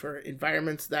Bungie for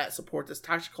environments that support this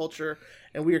toxic culture,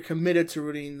 and we are committed to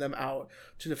rooting them out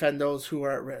to defend those who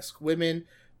are at risk. Women,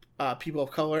 people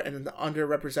of color, and the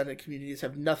underrepresented communities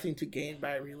have nothing to gain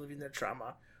by reliving their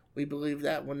trauma. We believe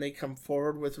that when they come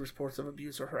forward with reports of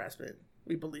abuse or harassment,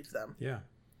 we believe them. Yeah.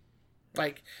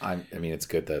 Like, I mean, it's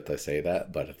good that they say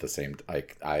that, but at the same,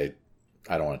 I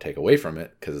don't want to take away from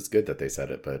it because it's good that they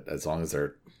said it. But as long as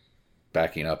they're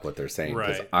backing up what they're saying,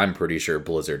 because I'm pretty sure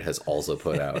Blizzard has also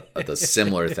put out the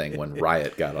similar thing when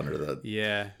Riot got under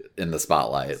in the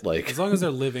spotlight. Like, as long as they're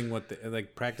living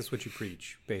practice what you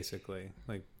preach, basically.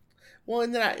 Like, well,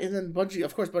 and then Bungie,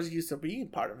 of course, Bungie used to be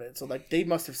part of it, so like they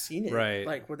must have seen it, right?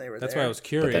 Like when they were That's there. why I was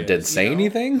curious. But that didn't say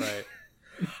anything.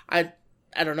 Right.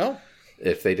 I don't know.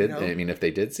 If they did, I mean, if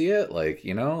they did see it,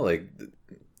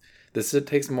 this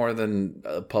takes more than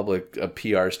a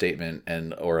PR statement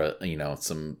or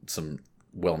some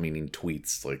well-meaning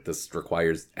tweets. Like, this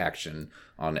requires action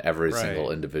on every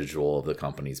single individual of the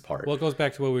company's part. Well, it goes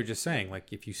back to what we were just saying.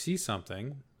 Like, if you see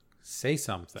something, say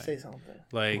something. Say something.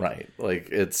 Like, right. Like,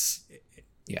 it's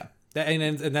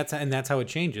and that's how it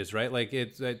changes, right? Like,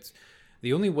 it's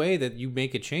the only way that you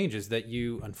make a change is that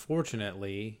you,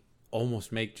 unfortunately,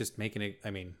 almost make an.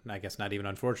 I mean, I guess not even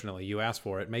unfortunately. You asked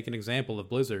for it. Make an example of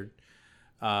Blizzard.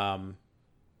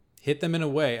 Hit them in a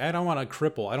way. I don't want to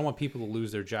cripple. I don't want people to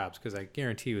lose their jobs because I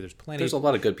guarantee you, there's a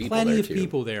lot of good people. Plenty there of too.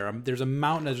 people there. There's an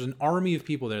army of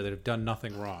people there that have done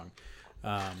nothing wrong.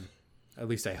 At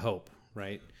least I hope.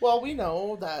 Right. Well, we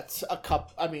know that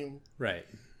right.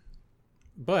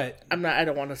 But I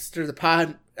don't want to stir the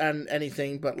pot on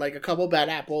anything, but like a couple bad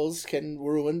apples can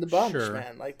ruin the bunch,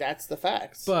 man. Like, that's the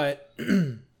facts. But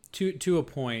to a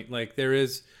point, like, there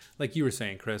is, like you were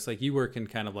saying, Chris, like you work in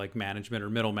kind of like management or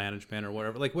middle management or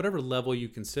whatever, like whatever level you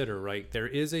consider, right? There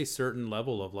is a certain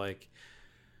level of like,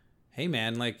 hey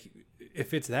man, like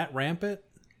if it's that rampant,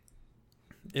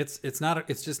 it's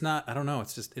just not, I don't know.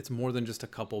 It's more than just a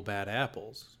couple bad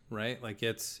apples, right? Like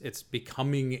it's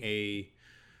becoming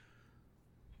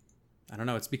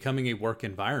it's becoming a work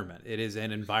environment. It is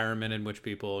an environment in which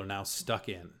people are now stuck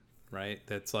in, right?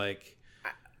 That's like,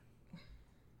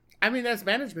 I mean, as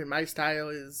management, my style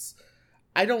is,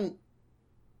 my team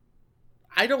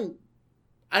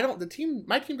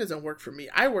doesn't work for me.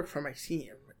 I work for my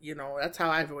team. That's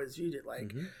how I've always viewed it.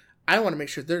 Like, I want to make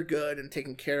sure they're good and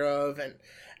taken care of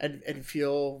and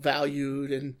feel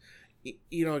valued and,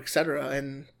 et cetera.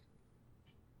 And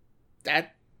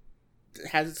that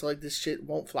has it so like this shit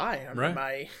won't fly under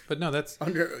my. But no, that's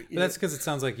under. That's because it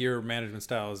sounds like your management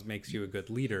style makes you a good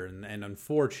leader, and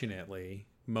unfortunately,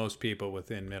 most people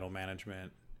within middle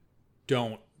management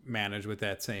don't manage with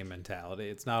that same mentality.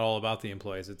 It's not all about the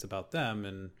employees; it's about them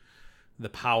and the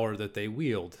power that they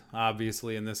wield.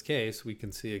 Obviously, in this case, we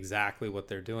can see exactly what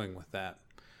they're doing with that,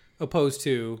 opposed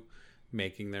to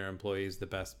making their employees the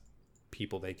best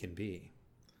people they can be.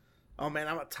 Oh man,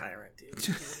 I'm a tyrant,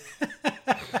 dude.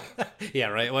 Yeah,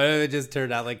 right. Well, it just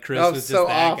turned out like Chris was so just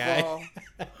that awful.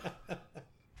 guy.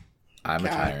 I'm a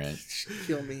tyrant.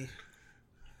 Kill me.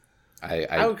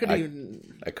 I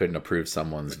couldn't approve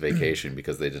someone's vacation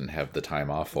because they didn't have the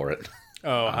time off for it.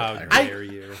 Oh, how dare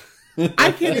you!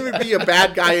 I can't even be a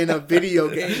bad guy in a video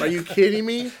game. Are you kidding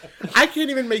me? I can't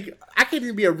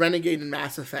even be a renegade in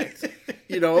Mass Effect.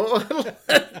 You know?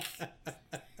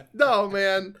 No,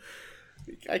 man.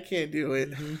 I can't do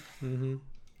it. Mm-hmm.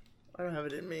 I don't have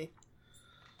it in me.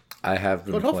 I have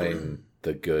been playing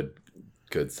the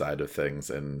good side of things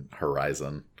in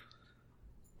Horizon.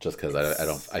 Just because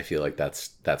I feel like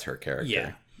that's her character.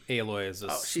 Yeah. Aloy is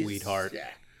a sweetheart. Yeah.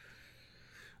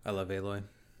 I love Aloy.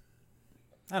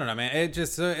 I don't know, man. It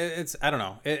just, it's, I don't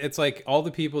know. It's like all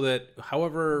the people that,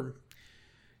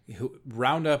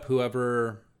 round up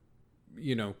whoever,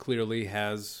 you know, clearly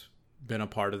has been a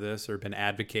part of this or been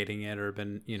advocating it or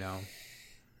been, you know,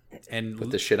 and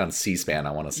put the shit on C-SPAN.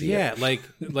 I want to see it. Yeah,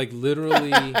 like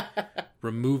literally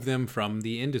remove them from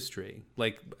the industry.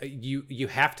 Like you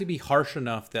have to be harsh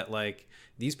enough that like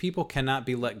these people cannot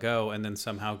be let go and then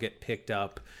somehow get picked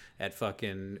up at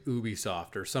fucking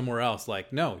Ubisoft or somewhere else.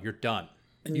 Like, no, you're done.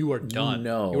 You are done.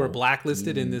 You are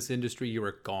blacklisted in this industry. You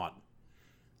are gone.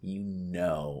 You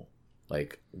know,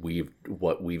 like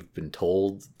what we've been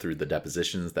told through the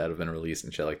depositions that have been released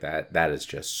and shit like that. That is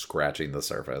just scratching the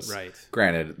surface. Right.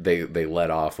 Granted, they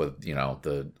let off with, you know,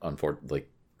 the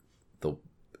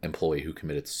employee who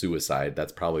committed suicide.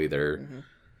 That's probably their. Mm-hmm.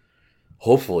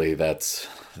 Hopefully, that's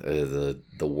the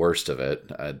worst of it.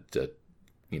 To,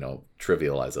 you know,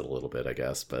 trivialize it a little bit, I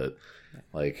guess, but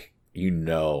like. You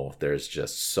know, there's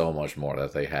just so much more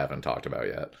that they haven't talked about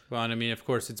yet. Well, and I mean, of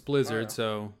course, it's Blizzard,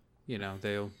 so, you know,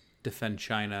 they'll defend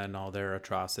China and all their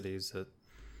atrocities.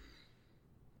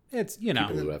 It's, you know.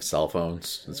 People who have cell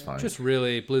phones, it's fine. Just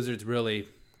really, Blizzard's really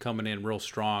coming in real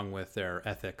strong with their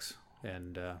ethics.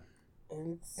 And,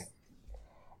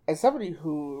 as somebody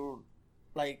who,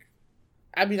 like,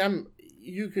 I mean,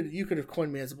 you could have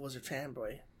coined me as a Blizzard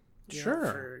fanboy. Sure.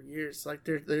 For years, like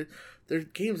they're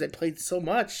games I played so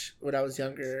much when I was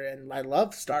younger, and I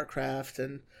loved StarCraft,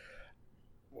 and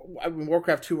I mean,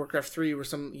 Warcraft 2, Warcraft 3 were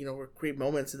some, you know, were great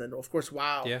moments, and then of course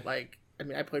WoW. Yeah. Like, I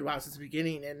mean, I played WoW since the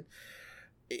beginning, and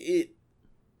it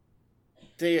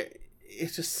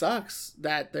just sucks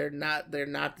that they're not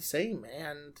the same,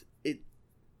 and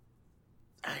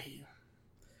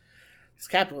it's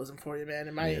capitalism for you, man.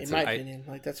 In my opinion,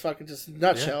 like that's fucking just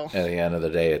nutshell. Yeah. At the end of the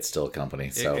day, it's still a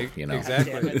company, so you know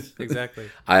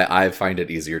exactly. I find it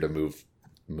easier to move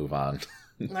on.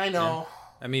 I know. Yeah.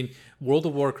 I mean, World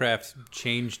of Warcraft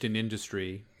changed an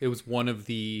industry. It was one of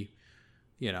the,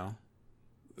 you know,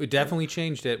 it definitely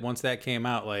changed it once that came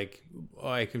out. Like,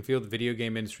 I can feel the video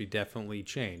game industry definitely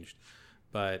changed,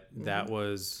 but that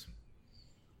was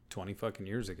 20 fucking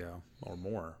years ago or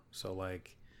more. So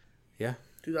like, yeah.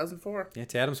 2004. Yeah,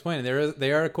 to Adam's point,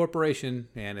 they are a corporation,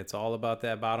 and it's all about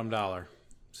that bottom dollar.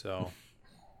 So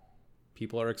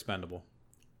people are expendable.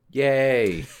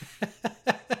 Yay!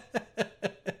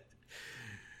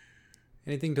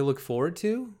 Anything to look forward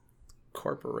to?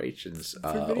 Corporations.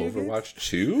 Overwatch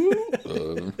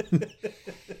 2?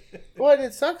 Well,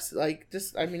 it sucks. Like,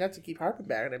 just, I mean, not to keep harping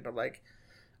back on it, but like,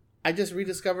 I just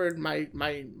rediscovered my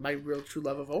real true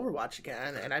love of Overwatch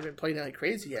again, and I've been playing it like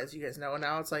crazy, as you guys know, and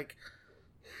now it's like,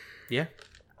 yeah.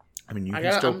 I mean, you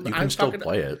can still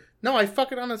play it. No, I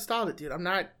fucking uninstalled it, dude. I'm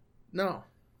not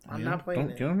playing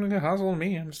it. You don't need to hassle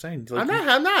me. I'm just saying. Like,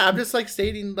 I'm not. I'm just like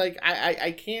stating, like,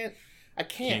 I can't.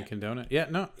 Can't condone it. Yeah,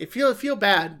 no. I feel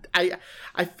bad.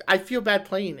 I feel bad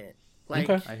playing it. Like,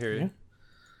 okay. I hear you.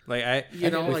 Like we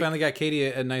finally got Katie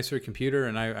a nicer computer,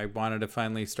 and I wanted to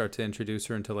finally start to introduce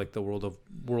her into like the world of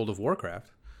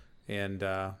Warcraft, and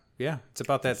yeah, it's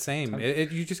about that same.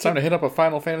 You just time to hit up a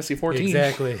Final Fantasy 14.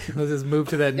 Exactly. Let's just move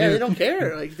to that new. Yeah, they don't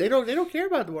care. Like they don't care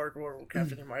about the World of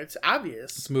Warcraft anymore. It's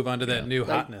obvious. Let's move on to that new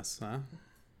hotness, huh?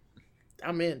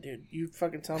 I'm in, dude. You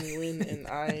fucking tell me when, and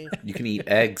I. You can eat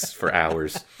eggs for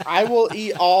hours. I will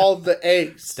eat all the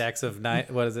eggs. Stacks of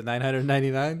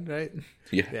 999, right?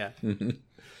 Yeah. Yeah.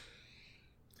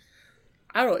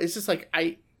 I don't know. It's just like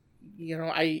I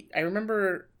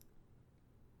remember.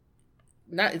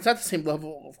 It's not the same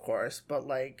level, of course, but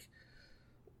like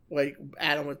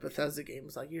Adam with Bethesda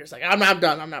games, like you're just like I'm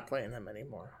done. I'm not playing them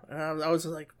anymore. And I was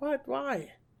just like, what?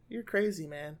 Why? You're crazy,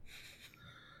 man.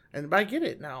 But I get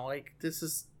it now. Like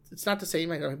it's not the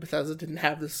same. I know Bethesda didn't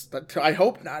have this, but I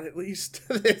hope not. At least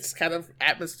this kind of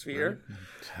atmosphere,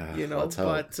 you know.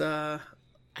 But I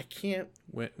can't.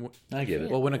 I get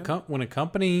it. Well, when a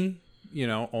company, you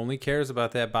know, only cares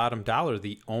about that bottom dollar,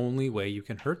 the only way you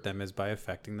can hurt them is by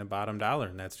affecting the bottom dollar,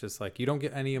 and that's just like you don't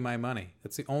get any of my money.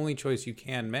 That's the only choice you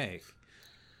can make.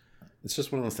 It's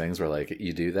just one of those things where like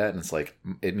you do that and it's like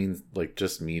it means like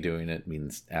just me doing it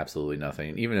means absolutely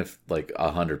nothing. Even if like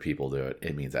 100 people do it,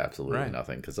 it means absolutely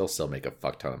nothing because they'll still make a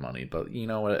fuck ton of money. But you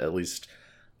know what? At least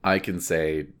I can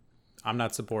say I'm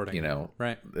not supporting. You know,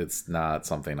 right? It's not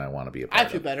something I want to be a part of.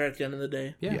 I feel better at the end of the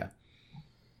day. Yeah.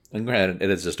 And granted, it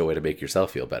is just a way to make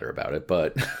yourself feel better about it.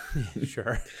 But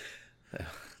sure,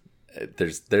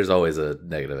 there's always a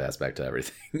negative aspect to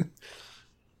everything.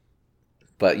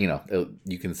 But, you know,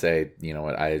 you can say, you know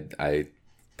what, I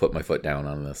put my foot down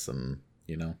on this and,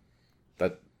 you know,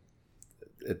 that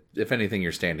if anything,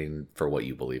 you're standing for what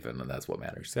you believe in and that's what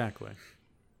matters. Exactly.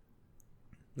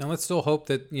 Now let's still hope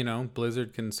that, you know,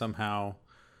 Blizzard can somehow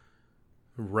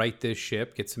right this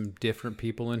ship, get some different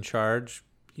people in charge,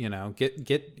 you know,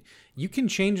 you can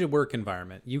change a work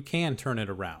environment. You can turn it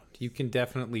around. You can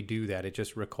definitely do that. It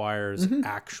just requires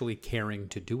actually caring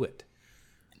to do it.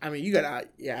 I mean, you gotta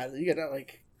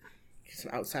like get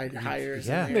some outside hires.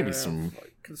 Yeah, in there, maybe some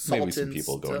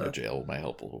people going to jail might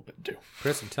help a little bit too.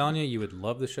 Chris, I'm telling you, you would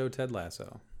love the show Ted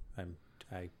Lasso. I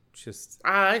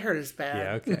heard it's bad.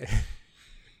 Yeah,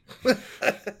 okay.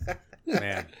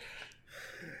 Man,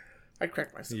 I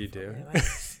crack myself. You do.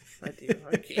 I do.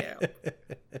 I can't.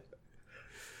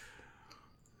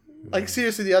 Like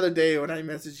seriously, the other day when I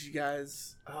messaged you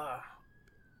guys,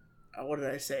 what did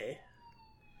I say?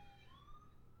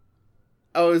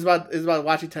 Oh, it was about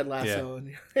watching Ted Lasso,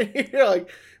 and you're like,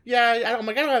 yeah, I'm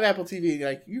like, I don't have Apple TV. You're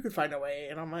like, you could find a way,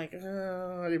 and I'm like, I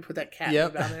didn't put that cat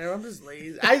down there. I'm just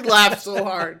lazy. I laughed so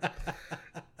hard.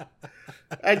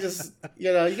 I just,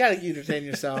 you know, you gotta entertain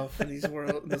yourself in this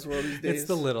world these days. It's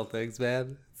the little things,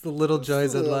 man. It's the little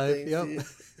joys in life. Yep.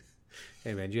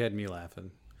 Hey, man, you had me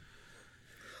laughing.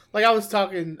 Like I was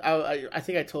talking, I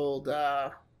think I told,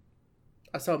 I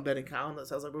was telling Ben and Colin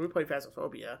this. I was like, when we played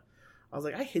Phasmophobia, I was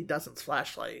like, I hid Dustin's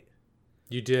flashlight.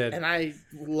 You did. And I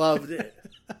loved it.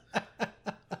 I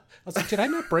was like, did I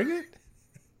not bring it?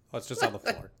 Oh, it's just on the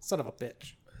floor. Son of a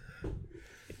bitch.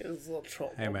 It was a little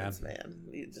troll. Hey, moments, man.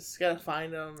 You just gotta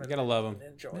find them. You gotta love them.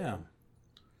 Enjoy them.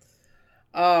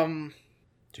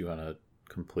 Do you want a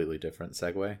completely different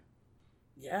segue?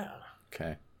 Yeah.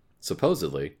 Okay.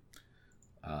 Supposedly,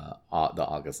 the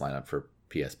August lineup for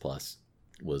PS Plus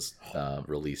was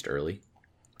released early.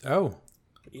 Oh.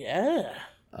 Yeah.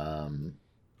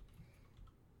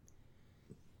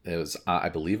 It was, I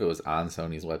believe it was on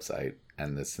Sony's website,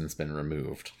 and it's since been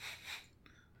removed.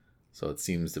 So it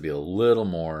seems to be a little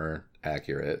more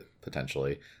accurate,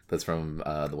 potentially. That's from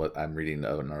what I'm reading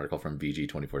an article from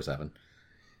VG247.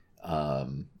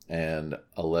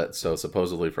 So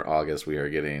supposedly for August, we are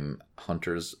getting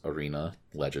Hunter's Arena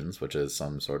Legends, which is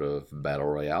some sort of battle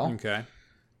royale. Okay.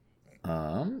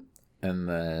 And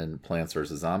then Plants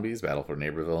vs. Zombies, Battle for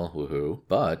Neighborville, woohoo.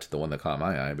 But the one that caught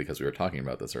my eye, because we were talking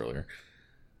about this earlier,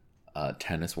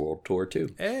 Tennis World Tour 2.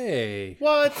 Hey.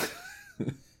 What?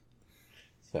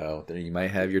 So there you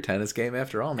might have your tennis game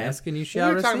after all, man. Ask and you shall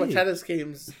We were receive. talking about tennis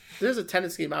games. There's a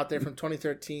tennis game out there from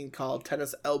 2013 called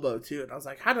Tennis Elbow 2. And I was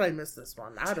like, how did I miss this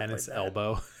one? I Tennis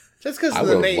Elbow. Just because I of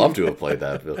the would name. have loved to have played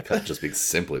that, just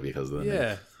simply because of the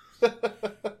name. Yeah.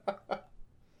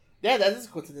 Yeah, that is a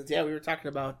coincidence. Yeah, we were talking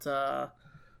about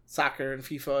soccer and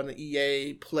FIFA and the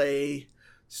EA Play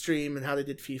stream and how they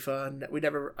did FIFA. And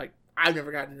I've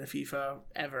never gotten into FIFA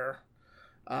ever.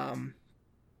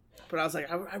 But I was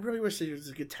like, I really wish there was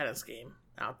a good tennis game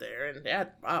out there. And yeah,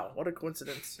 wow, what a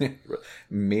coincidence.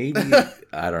 Maybe,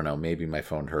 I don't know, maybe my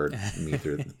phone heard me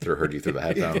heard you through the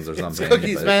headphones or something.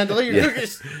 Cookies, man. Delete your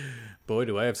cookies. Boy,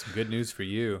 do I have some good news for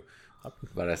you.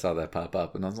 But I saw that pop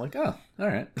up and I was like, oh, all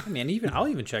right. I mean, I'll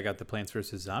even check out the Plants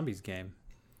vs. Zombies game.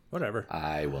 Whatever.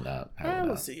 I will not.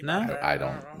 We'll see. No? I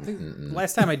don't.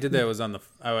 Last time I did that was on the.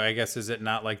 Oh, I guess is it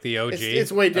not like the OG?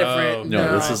 It's way different. Oh,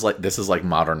 No, this is like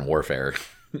Modern Warfare.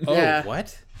 Oh, Yeah.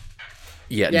 what?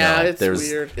 Yeah, no, it's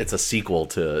weird. It's a sequel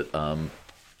to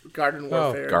Garden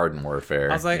Warfare. Garden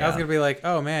Warfare. I was gonna be like,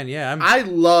 oh man, yeah. I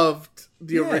loved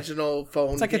the original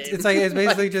phone. It's like game. it's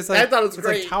basically just like I thought it was it's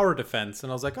great. like tower defense,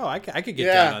 and I was like, oh, I could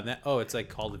get down on that. Oh, it's like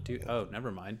Call of Duty. Oh,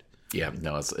 never mind. Yeah,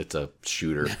 no, it's a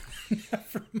shooter.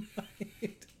 Never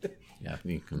mind. Yeah,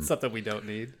 you can, Something we don't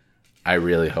need. I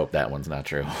really hope that one's not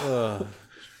true.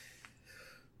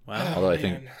 Wow. Although I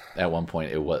think at one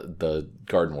point the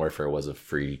Garden Warfare was a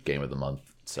free game of the month.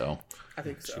 So I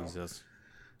think so. Jesus.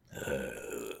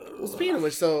 Well, speaking of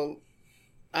which,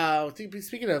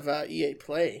 speaking of EA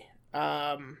Play,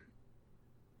 there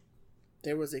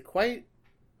was quite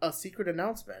a secret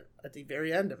announcement at the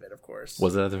very end of it. Of course,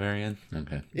 was it at the very end?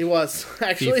 Okay, it was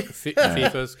actually.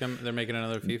 FIFA's they're making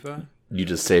another FIFA. You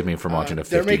just saved me from watching a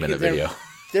 50-minute video.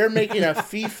 They're making a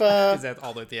FIFA. Is that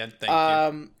all at the end? Thank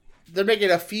you. They're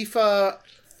making a FIFA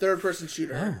third-person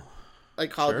shooter,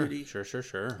 like Call of Duty.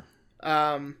 Sure.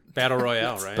 Battle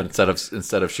Royale, right? But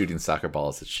instead of shooting soccer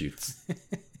balls, it shoots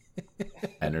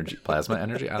plasma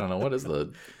energy. I don't know what is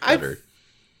the cutter.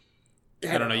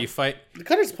 I don't know. You fight. The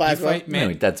cutter's plasma.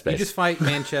 Dead Space. You just fight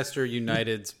Manchester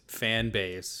United's fan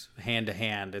base hand to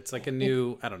hand. It's like a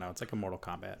new. I don't know. It's like a Mortal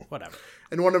Kombat. Whatever.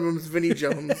 And one of them is Vinnie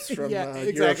Jones from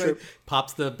exactly. Eurotrip.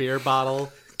 Pops the beer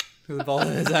bottle through the ball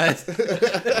in his eyes.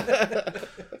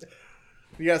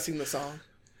 You gotta sing the song.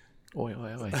 Oi.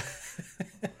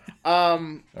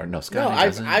 Or no, Scott.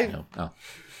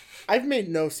 I've made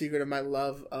no secret of my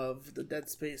love of the Dead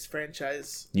Space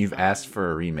franchise. You've asked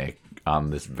for a remake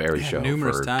on this very show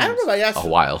numerous times. I don't know if I asked a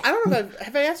while. I don't know if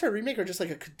have I asked for a remake or just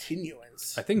like a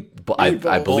continuance. I think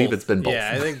I believe it's been both.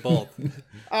 Yeah, I think both.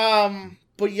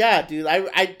 But yeah, dude,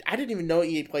 I didn't even know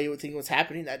EA Play thing was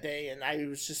happening that day, and I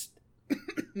was just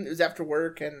it was after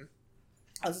work, and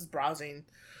I was just browsing,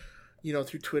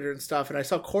 through Twitter and stuff, and I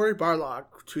saw Cory Barlog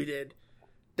tweeted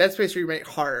Dead Space remake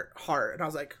heart, and I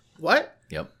was like, what?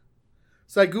 Yep.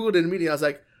 So I Googled it immediately. I was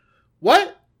like,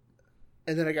 what?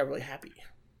 And then I got really happy.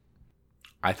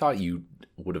 I thought you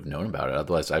would have known about it.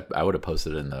 Otherwise, I would have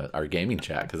posted it in our gaming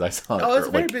chat because I saw it. Oh, it's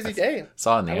a very busy day.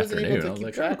 Saw it in the afternoon. I was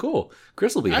like, oh, cool.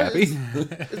 Chris will be happy.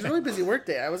 It's a really busy work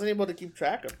day. I wasn't able to keep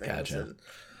track of things. Gotcha. And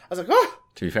I was like, oh.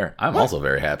 To be fair, I'm also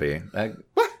very happy.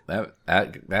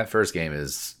 That first game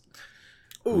is...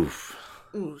 Oof.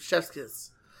 Ooh, chef's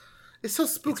kiss. It's so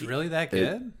spooky. It's really that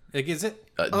good? Is it?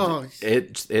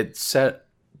 It set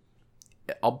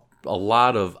a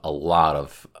lot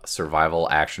of survival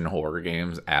action horror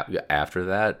games after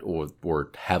that were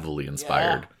heavily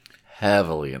inspired. Yeah.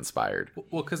 Heavily inspired.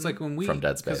 Well, because when we from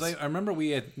Dead Space, I remember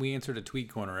we answered a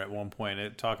tweet corner at one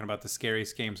point talking about the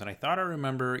scariest games, and I thought I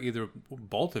remember either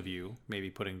both of you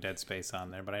maybe putting Dead Space on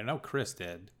there, but I know Chris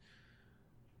did.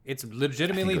 It's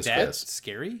legitimately that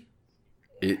scary.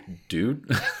 Dude.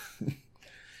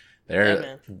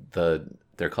 They're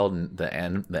called the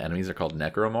enemies are called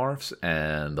necromorphs,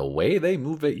 and the way they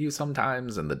move at you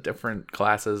sometimes, and the different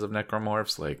classes of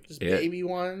necromorphs, like just baby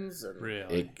ones.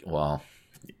 Really?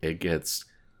 It gets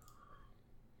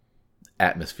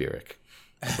atmospheric.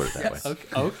 I'll put it that way.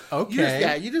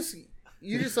 Okay.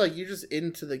 You're just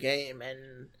into the game,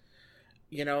 and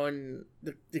and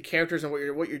the characters and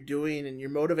what you're doing and your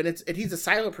motive, and he's a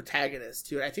silent protagonist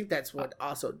too. And I think that's what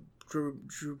also drew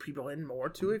people in more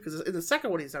to it, because in the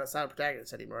second one he's not a silent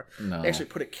protagonist anymore. No. They actually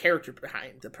put a character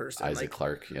behind the person. Isaac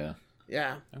Clarke, yeah.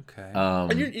 Yeah. Okay.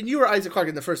 And you were Isaac Clarke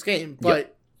in the first game,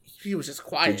 but he was just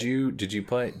quiet. Did you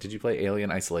play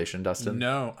Alien Isolation, Dustin?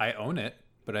 No, I own it,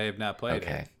 but I have not played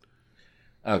it.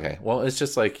 Okay. Well, it's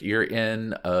just like you're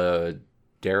in a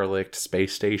derelict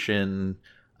space station.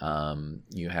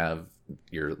 You have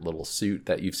your little suit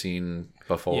that you've seen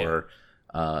before.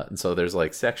 Yeah. And so there's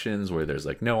like sections where there's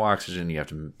like no oxygen. You have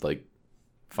to like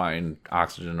find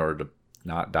oxygen in order to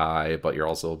not die, but you're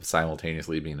also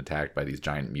simultaneously being attacked by these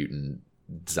giant mutant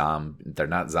they're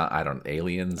not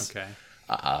aliens. Okay.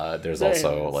 There's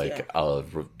also like a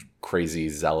crazy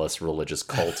zealous religious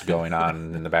cult going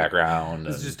on in the background.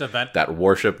 It's just event that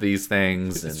worship these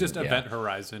things. It's just Event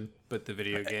Horizon, but the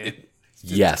video game.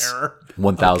 Yes,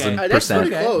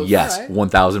 1,000%. Yes,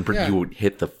 1,000%. You would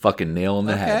hit the fucking nail on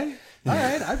the head. All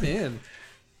right, I'm in.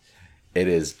 It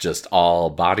is just all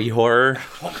body horror.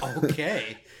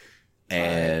 Okay.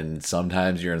 And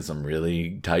sometimes you're in some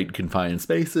really tight, confined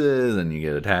spaces, and you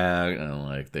get attacked, and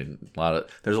like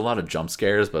there's a lot of jump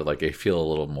scares, but like they feel a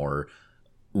little more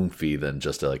oomphy than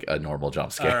just a normal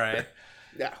jump scare. All right.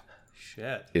 Yeah.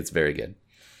 Shit. It's very good.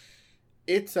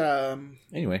 It's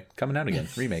anyway, coming out again,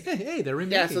 remake. Hey, they're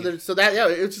remaking. Yeah,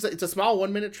 it's a small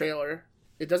 1-minute trailer.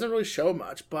 It doesn't really show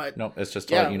much, but no, it's just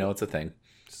to let you know it's a thing.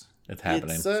 It's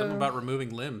happening. It's, something about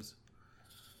removing limbs.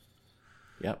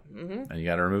 Yep. Mm-hmm. And you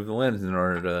got to remove the limbs in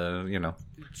order to,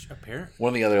 Apparently. One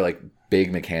of the other like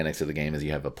big mechanics of the game is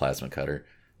you have a plasma cutter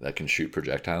that can shoot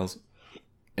projectiles,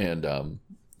 and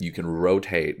you can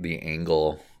rotate the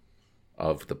angle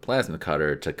of the plasma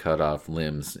cutter to cut off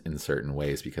limbs in certain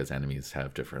ways because enemies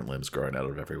have different limbs growing out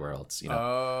of everywhere else.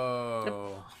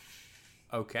 Oh.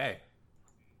 Yep. Okay.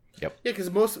 Yep. Yeah, because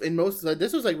most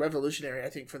this was like revolutionary, I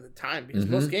think, for the time, because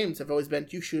most games have always been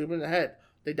you shoot them in the head,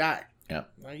 they die. Yeah.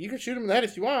 Well, you can shoot them in the head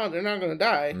if you want; they're not going to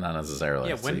die. Not necessarily.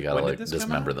 Yeah. So you gotta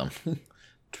dismember them.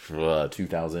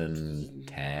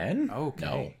 2010.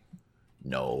 Okay.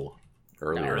 No.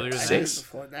 Earlier than 6.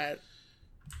 Before that.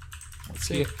 Let's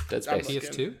see. Dead Space.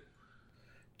 PS2.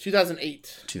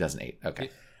 2008. 2008. Okay.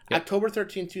 Yep. October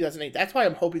 13th, 2008. That's why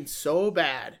I'm hoping so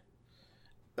bad.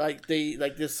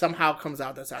 This somehow comes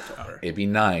out this October. It'd be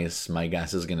nice. My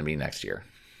guess is going to be next year.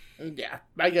 Yeah,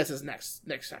 my guess is next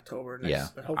October.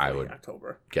 Hopefully I would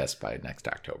October. guess by next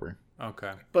October.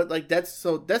 Okay. But like Dead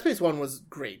Space 1 was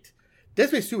great. Dead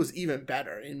Space 2 was even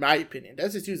better, in my opinion.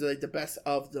 Dead Space 2 is like the best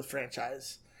of the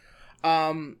franchise.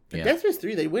 Dead Space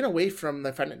 3, they went away from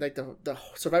the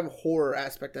survival horror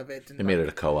aspect of it. And they made it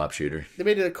a co-op shooter. They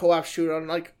made it a co-op shooter, and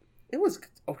like it was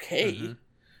okay,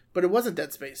 but it wasn't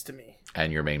Dead Space to me.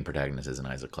 And your main protagonist isn't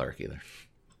Isaac Clarke either.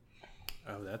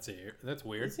 Oh, that's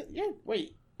weird. Is it? Yeah,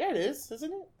 wait. Yeah, it is,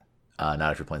 isn't it?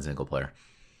 Not if you're playing single player.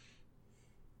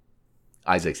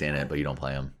 Isaac's in it, but you don't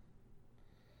play him.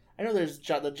 I know there's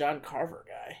the John Carver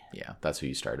guy. Yeah, that's who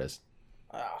you start as.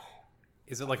 Oh.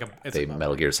 Is it like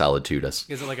Metal Gear Solid 2 does.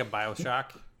 Is it like a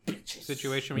BioShock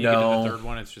situation when you No. get to the third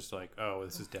one? It's just like, oh,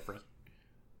 this is different.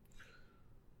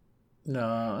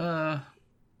 No,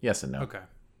 yes and no. Okay.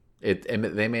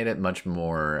 They made it much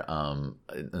more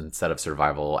instead of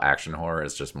survival action horror,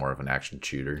 it's just more of an action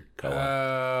shooter co-op.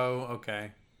 Oh,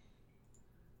 okay.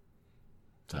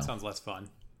 That So. sounds less fun.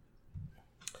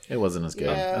 It wasn't as good,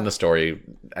 Yeah. and the story.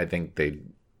 I think the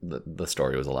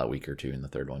story was a lot weaker too in the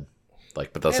third one.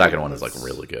 But the second one is like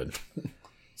really good.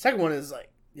 Second one is like,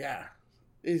 yeah,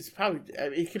 it's probably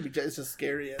it could be just as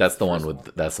scary. As That's the one first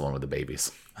with the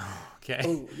babies. Okay.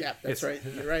 Oh yeah, that's right.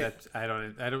 You're right. I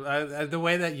don't. The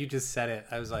way that you just said it,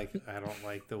 I was like, I don't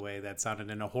like the way that sounded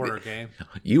in a horror game.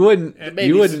 You wouldn't.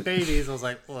 You wouldn't. Babies. I was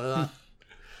like,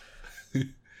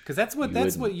 because that's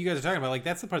what you guys are talking about. Like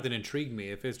that's the part that intrigued me.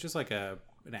 If it's just like an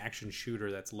action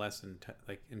shooter, that's less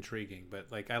intriguing. But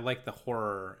like I like the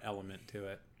horror element to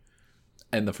it.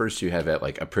 And the first two have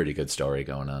like a pretty good story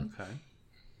going on.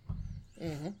 Okay.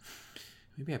 Mm-hmm.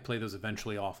 Maybe I play those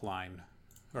eventually offline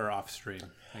or off stream.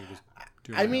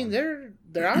 I mean, they're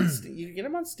on Steam. You can get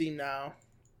them on Steam now.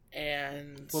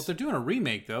 And well, if they're doing a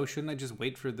remake, though, shouldn't I just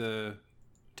wait for to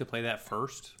play that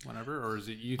first, whenever, or is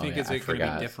it you think it's going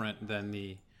to be different than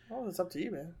the? Oh, it's up to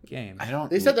you, man. Game. I don't.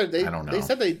 They said I don't know. They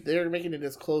said they're making it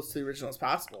as close to the original as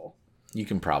possible. You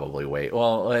can probably wait.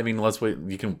 Well, I mean, let's wait.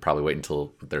 You can probably wait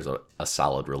until there's a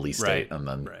solid release date and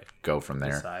then go from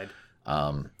there. Decide.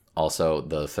 Also,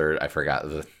 the third, I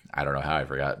don't know how I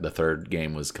forgot. The third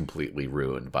game was completely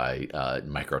ruined by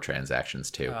microtransactions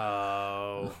too.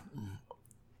 Oh.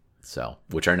 So,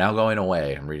 which are now going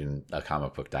away. I'm reading a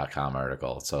comicbook.com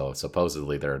article. So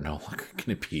supposedly there are no longer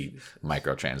going to be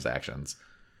microtransactions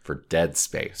for Dead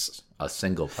Space, a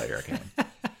single player game.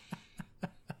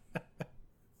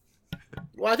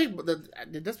 Well, I think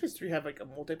did Dead Space 3 have like a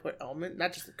multiplayer element,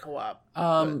 not just a co-op?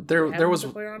 There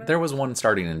was one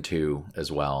starting in 2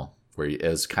 as well, where it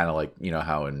was kind of like, you know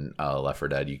how in Left 4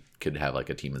 Dead you could have like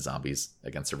a team of zombies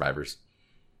against survivors.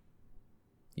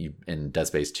 In Dead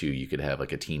Space 2 you could have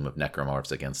like a team of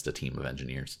necromorphs against a team of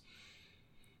engineers.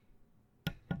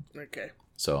 Okay.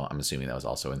 So I'm assuming that was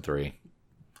also in 3.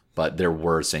 But there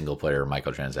were single player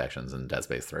microtransactions in Dead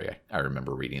Space 3. I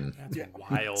remember reading. That's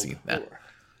wild. That.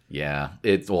 Yeah,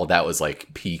 that was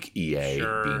like peak EA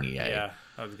being EA. Yeah,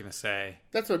 I was gonna say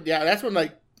that's when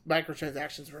like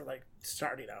microtransactions were like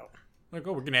starting out. Like,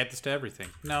 oh, we're gonna add this to everything.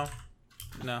 No.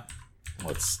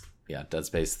 Dead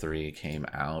Space 3 came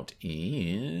out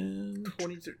in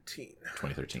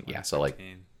 2013. Yeah, so like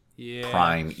yeah.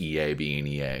 prime EA being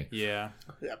EA. Yeah.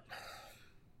 Yep.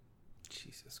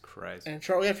 Jesus Christ. And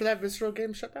shortly after that, Visceral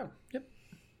Games shut down. Yep.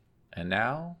 And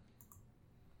now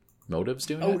Motive's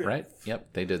doing it, right?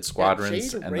 Yep, they did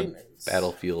Squadrons and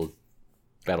the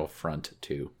Battlefront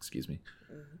 2, excuse me.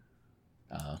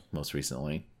 Most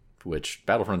recently, which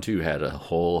Battlefront 2 had a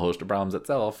whole host of problems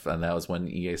itself, and that was when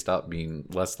EA stopped being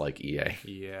less like EA.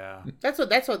 Yeah. That's the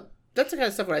kind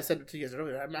of stuff what I said to you guys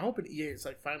earlier. I'm hoping EA is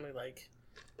like finally like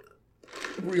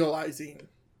realizing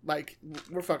like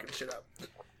we're fucking shit up.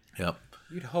 Yep.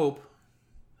 You'd hope.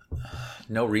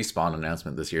 No Respawn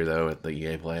announcement this year, though, at the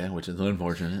EA Play, which is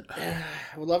unfortunate. I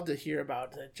would love to hear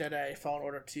about the Jedi Fallen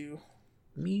Order 2.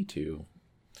 Me too.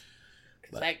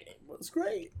 Because that game was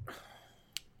great.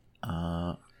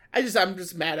 I'm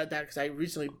just mad at that because I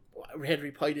recently had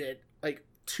replayed it like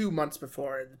 2 months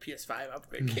before the PS5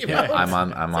 upgrade came out. I'm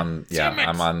on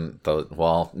the,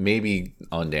 well, maybe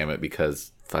Undamn It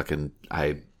because fucking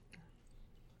I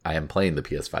am playing the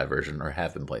PS5 version, or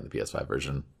have been playing the PS5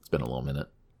 version. It's been a little minute.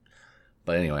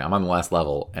 But anyway, I'm on the last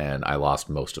level, and I lost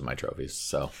most of my trophies,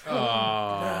 so.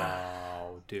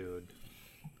 Oh, dude.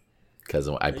 Because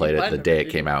I played it the day it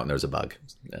came out, and there's a bug.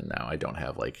 And now I don't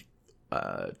have,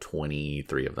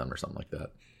 23 of them or something like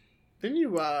that. Didn't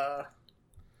you,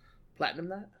 platinum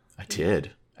that? I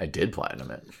did. I did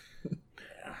platinum it.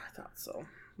 Yeah, I thought so.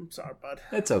 I'm sorry, bud.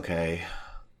 It's okay.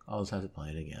 I'll just have to play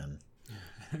it again.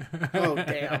 Oh,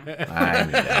 damn. I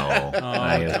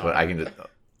know. I can just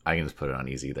I can just put it on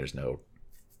easy. There's no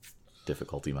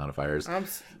difficulty modifiers.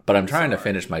 But I'm trying to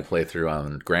finish my playthrough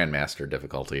on Grandmaster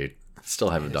difficulty. Still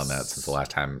haven't done that since the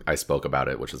last time I spoke about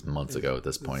it, which was months ago at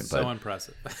this point. So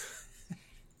impressive.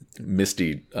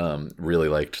 Misty really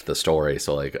liked the story,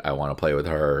 so like I want to play with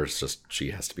her. It's just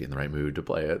she has to be in the right mood to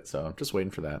play it, so I'm just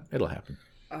waiting for that. It'll happen.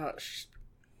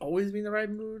 Always be in the right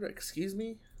mood. Excuse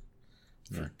me.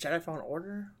 For Jedi Fallen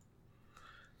Order.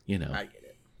 You know, I get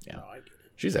it. Yeah, no, I get it.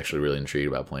 She's actually really intrigued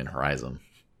about playing Horizon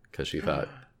because she thought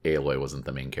Aloy wasn't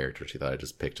the main character. She thought I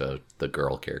just picked the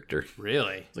girl character.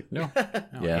 Really? It's like no,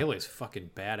 yeah, Aloy's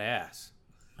fucking badass.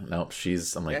 No,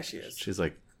 I'm like, yeah, she is. She's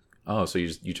like, oh, so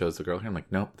you chose the girl? I'm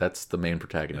like, nope, that's the main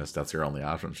protagonist. That's your only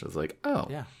option. She's like, oh,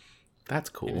 yeah, that's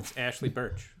cool. And it's Ashley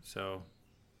Birch, so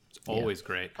it's always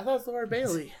great. I thought it was Laura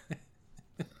Bailey.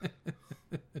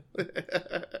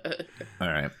 All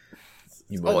right,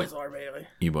 always Laura Bailey.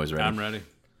 You boys ready? I'm ready.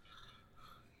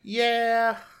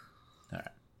 Yeah. All right.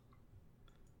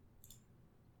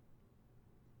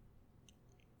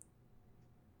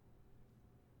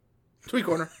 Tweet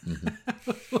Corner.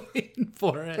 Waiting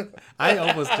for it. I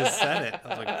almost just said it. I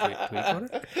was like, Tweet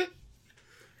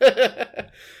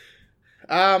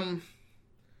Corner?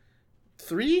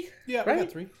 3? Yeah, right? we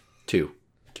got 3. 2.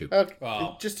 Okay.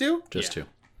 Oh. Just 2? Just 2.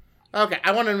 Okay,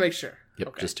 I wanted to make sure. Yep,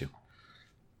 okay. just 2.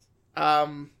 Got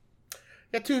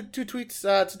two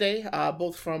tweets today,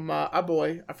 both from our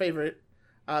boy, our favorite,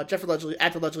 Jeff Allegedly,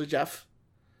 at Allegedly Jeff.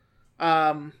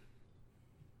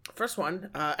 First one,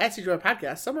 at CJR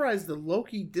Podcast, summarize the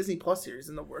Loki Disney Plus series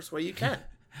in the worst way you can.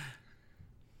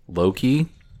 Loki,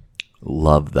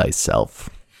 love thyself.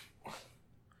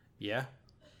 Yeah.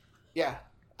 Yeah.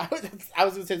 I was going to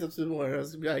say something similar. I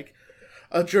was going to be like,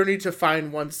 a journey to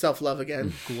find one's self-love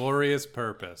again. Glorious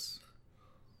purpose.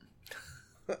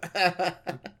 I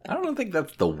don't think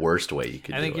that's the worst way you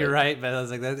could do it. I think you're right, but I was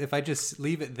like, if I just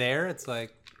leave it there, it's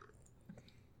like,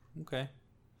 okay.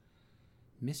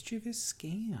 Mischievous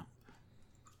scamp.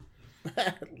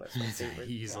 That's my favorite.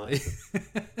 Easily.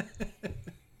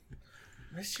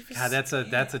 Mischievous God, that's a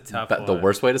tough But one. the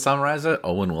worst way to summarize it,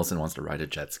 Owen Wilson wants to ride a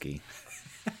jet ski.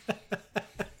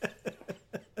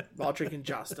 While drinking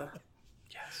Josta.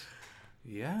 Yes.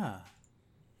 Yeah.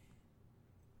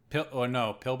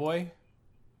 Pillboy?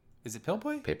 Is it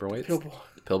Pillboy? Paperweights? Pillboy.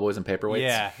 Pillboys and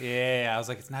paperweights? Yeah. I was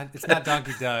like, it's not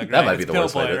Donkey Doug. That right? might be It's the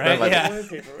worst way Pillboy, to- right? that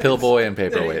might Yeah. Pillboy and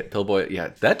paperweight. Pillboy, yeah.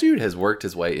 That dude has worked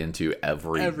his way into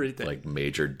Everything. like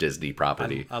major Disney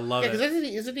property. I love Yeah, it. because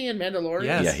isn't he in Mandalorian?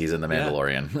 Yes. Yeah, he's in The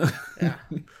Mandalorian. Yeah.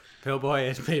 Pillboy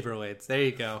and paperweights. There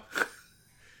you go.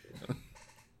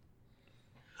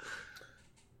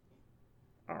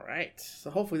 All right. So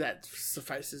hopefully that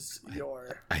suffices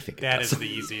your... I think it That does. is the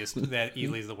easiest. That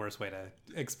easily is the worst way to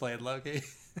explain Loki.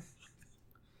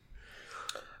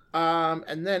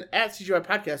 And then at CGI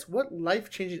Podcast, what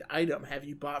life-changing item have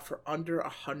you bought for under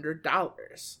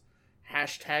 $100?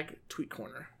 Hashtag Tweet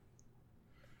Corner.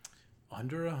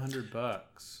 Under $100.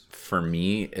 For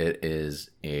me, it is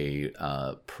a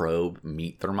probe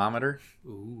meat thermometer.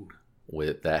 Ooh.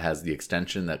 That has the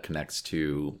extension that connects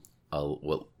to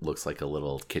what looks like a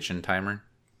little kitchen timer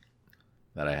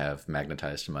that I have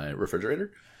magnetized to my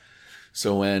refrigerator.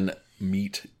 So when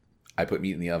I put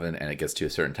meat in the oven and it gets to a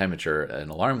certain temperature, an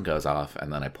alarm goes off,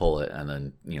 and then I pull it and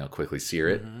then quickly sear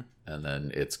it, and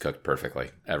then it's cooked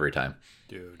perfectly every time.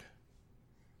 Dude.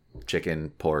 Chicken,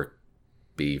 pork,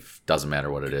 beef, doesn't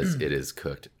matter what it is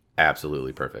cooked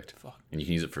absolutely perfect. Fuck. And you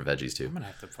can use it for veggies too. I'm going to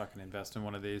have to fucking invest in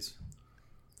one of these.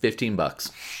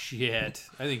 $15. Shit.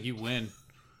 I think you win.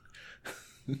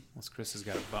 Unless Chris has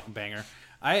got a banger.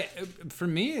 For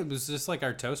me, it was just like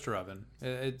our toaster oven.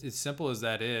 As simple as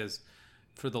that is,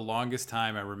 for the longest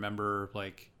time, I remember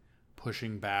like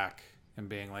pushing back and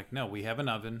being like, no, we have an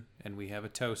oven and we have a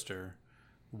toaster.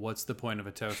 What's the point of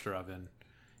a toaster oven?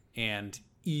 And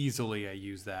easily I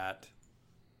use that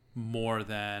more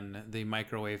than the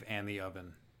microwave and the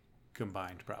oven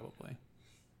combined, probably,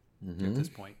 at this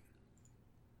point.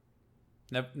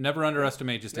 Never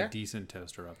underestimate just a decent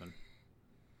toaster oven.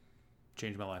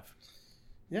 Changed my life.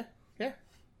 Yeah.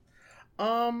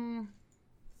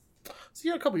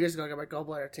 So a couple years ago, I got my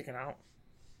gallbladder taken out.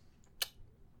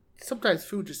 Sometimes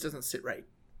food just doesn't sit right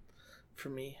for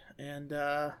me, and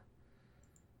I'm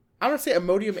gonna say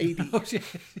Imodium AD. Oh, shit.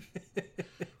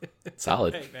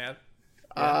 Solid. Hey, man.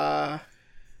 I've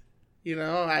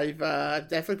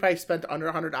definitely probably spent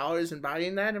under $100 in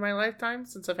buying that in my lifetime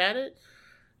since I've had it.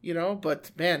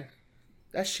 But man,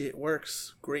 that shit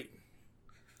works great.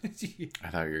 I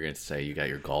thought you were going to say you got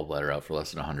your gallbladder out for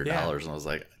less than $100, Yeah. and I was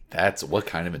like, "That's what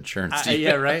kind of insurance do you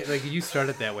Yeah, have?" right. Like you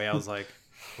started that way. I was like,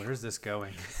 "Where's this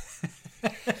going?"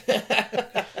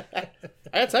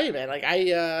 I gotta tell you, man. Like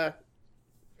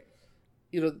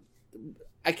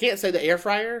I can't say the air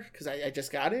fryer because I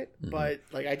just got it, but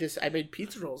like I made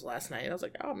pizza rolls last night. And I was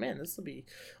like, oh man, let's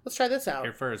try this out.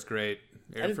 Air fryer is great.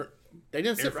 They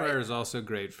didn't sit Air fryer right. is also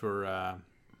great for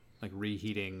like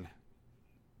reheating.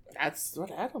 That's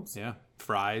what Adam's. Yeah,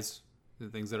 fries, the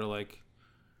things that are like.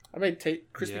 I made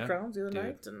crispy crowns the other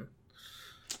night,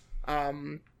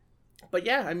 and but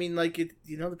yeah, I mean, like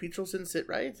the pizza rolls didn't sit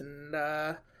right,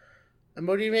 and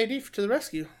Modi made to the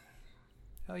rescue.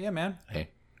 Hell yeah, man! Hey,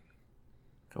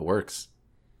 if it works,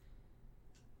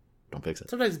 don't fix it.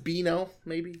 Sometimes Beano,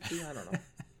 maybe. I don't know.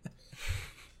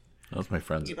 That was my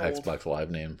friend's Xbox Live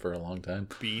name for a long time.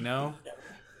 Beano?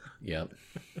 Yep.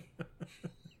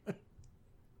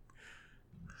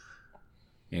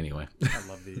 Anyway. I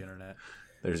love the internet.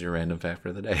 There's your random fact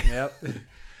for the day. Yep.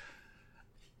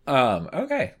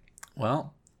 Okay.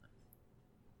 Well,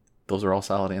 those are all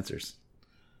solid answers.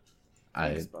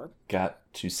 Thanks, I bud.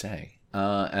 got to say.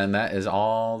 And that is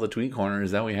all the tweet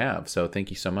corners that we have. So thank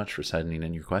you so much for sending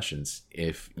in your questions.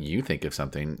 If you think of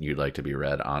something you'd like to be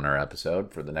read on our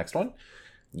episode for the next one,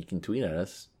 you can tweet at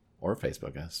us or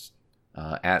Facebook us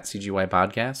at CGY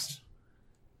Podcast.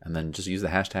 And then just use the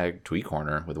hashtag tweet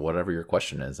corner with whatever your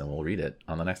question is, and we'll read it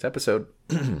on the next episode.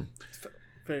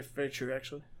 Very, very true,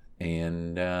 actually.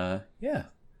 And yeah.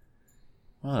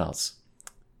 What else?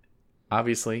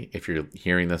 Obviously, if you're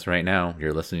hearing this right now,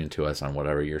 you're listening to us on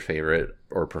whatever your favorite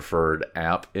or preferred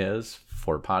app is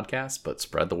for podcasts, but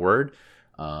spread the word.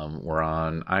 We're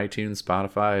on iTunes,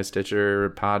 Spotify,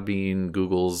 Stitcher, Podbean,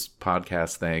 Google's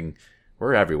podcast thing.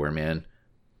 We're everywhere, man.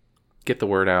 Get the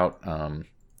word out.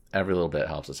 Every little bit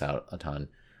helps us out a ton.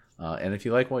 And if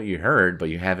you like what you heard, but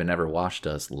you haven't ever watched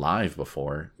us live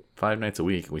before, 5 nights a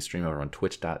week, we stream over on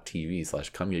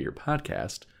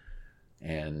twitch.tv/comegetyourpodcast.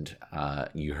 And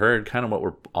you heard kind of what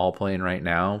we're all playing right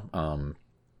now.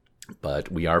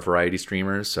 But we are variety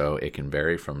streamers, so it can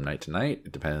vary from night to night.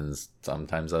 It depends.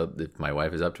 Sometimes if my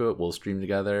wife is up to it, we'll stream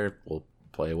together. We'll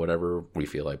play whatever we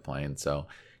feel like playing. So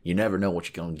you never know what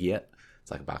you're going to get.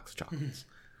 It's like a box of chocolates.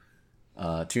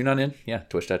 Tune on in. Yeah,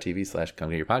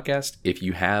 twitch.tv/comegetyourpodcast. If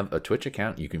you have a Twitch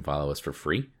account, you can follow us for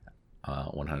free.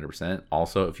 100%.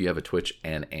 Also, if you have a Twitch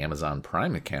and Amazon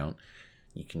Prime account,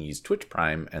 you can use Twitch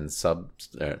Prime and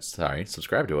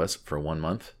subscribe to us for 1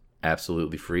 month.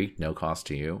 Absolutely free, no cost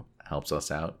to you. Helps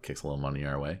us out, kicks a little money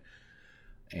our way.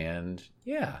 And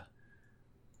yeah,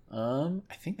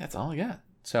 I think that's all I got.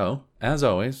 So, as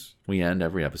always, we end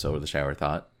every episode with a shower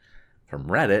thought from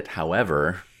Reddit.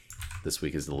 However, this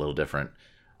week is a little different.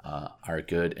 Our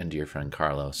good and dear friend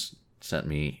Carlos sent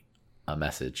me a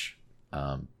message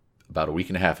about a week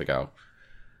and a half ago,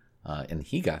 and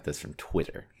he got this from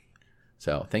Twitter.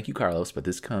 So thank you, Carlos, but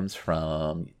this comes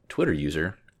from Twitter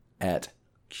user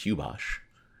 @Cubosh.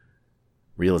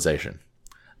 Realization.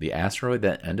 The asteroid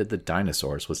that ended the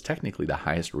dinosaurs was technically the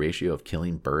highest ratio of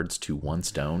killing birds to one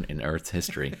stone in Earth's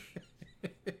history.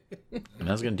 And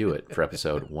I was going to do it for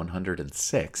episode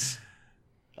 106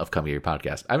 of Come Get Your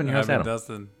Podcast. I've been your host, Adam.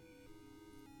 Dustin.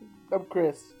 I'm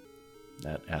Chris.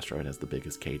 That asteroid has the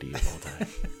biggest KD of all time.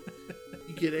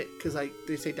 You get it? Because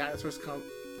they say birds come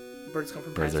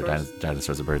from Birds dinosaurs. are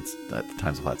dinosaurs are birds.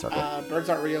 Time's a flat circle. Birds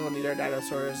aren't real and neither are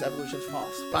dinosaurs. Evolution's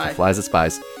false. Bye. Flies it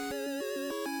spies.